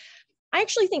PRISMs, I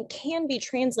actually think can be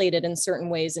translated in certain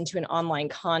ways into an online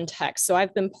context. So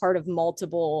I've been part of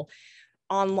multiple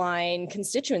online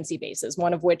constituency bases,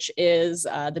 one of which is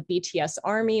the BTS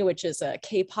Army, which is a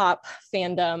K-pop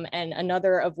fandom, and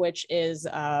another of which is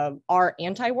our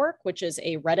anti-work, which is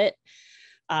a Reddit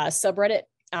subreddit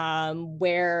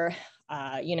where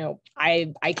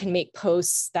I can make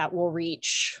posts that will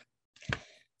reach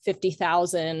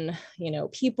 50,000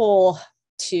 people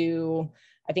to,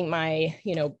 I think my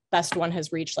best one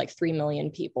has reached like 3 million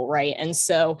people, right? And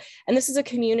this is a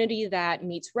community that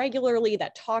meets regularly,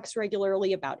 that talks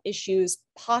regularly about issues,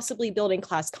 possibly building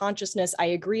class consciousness. I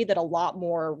agree that a lot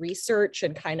more research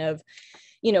and kind of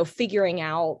figuring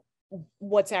out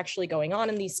what's actually going on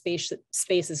in these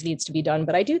spaces needs to be done.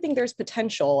 But I do think there's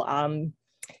potential,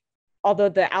 although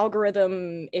the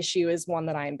algorithm issue is one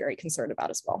that I am very concerned about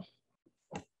as well.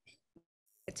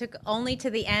 It took only to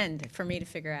the end for me to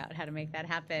figure out how to make that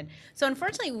happen. So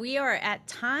unfortunately, we are at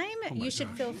time. You should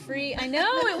feel free. I know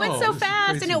it went so this is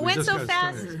fast, and crazy. it We went just so got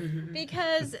fast started.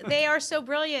 because they are so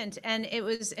brilliant, and it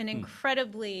was an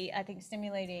incredibly, I think,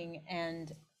 stimulating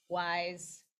and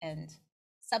wise and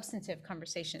substantive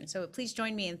conversation. So please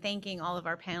join me in thanking all of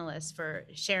our panelists for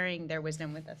sharing their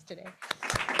wisdom with us today.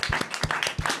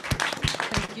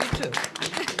 Thank you too.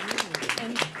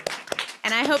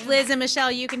 And I hope, Liz and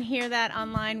Michelle, you can hear that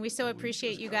online. We so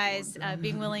appreciate you guys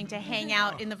being willing to hang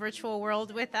out in the virtual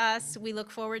world with us. We look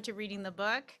forward to reading the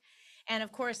book. And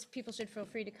of course, people should feel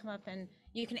free to come up and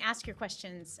you can ask your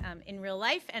questions in real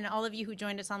life. And all of you who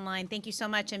joined us online, thank you so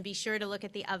much. And be sure to look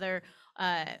at the other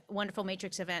wonderful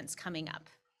Matrix events coming up.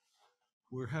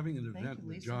 We're having an Thank event you,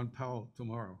 with Lisa. John Powell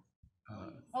tomorrow.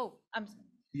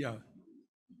 Yeah.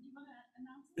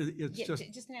 It's Yeah,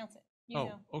 just, just announce it. You oh,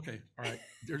 know. okay, all right.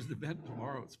 There's an event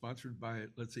tomorrow. It's sponsored by,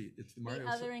 let's see, it's the The Mario.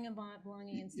 Othering and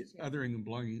Belonging Institute. Othering and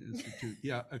Belonging Institute.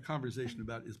 Yeah, a conversation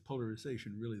about, is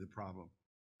polarization really the problem?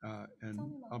 And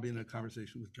I'll be in a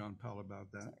conversation with John Powell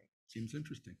about that. Seems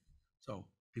interesting. So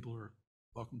people are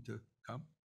welcome to come,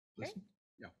 listen.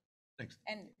 Yeah, thanks.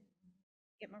 And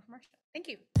get more from our show. Thank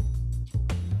you.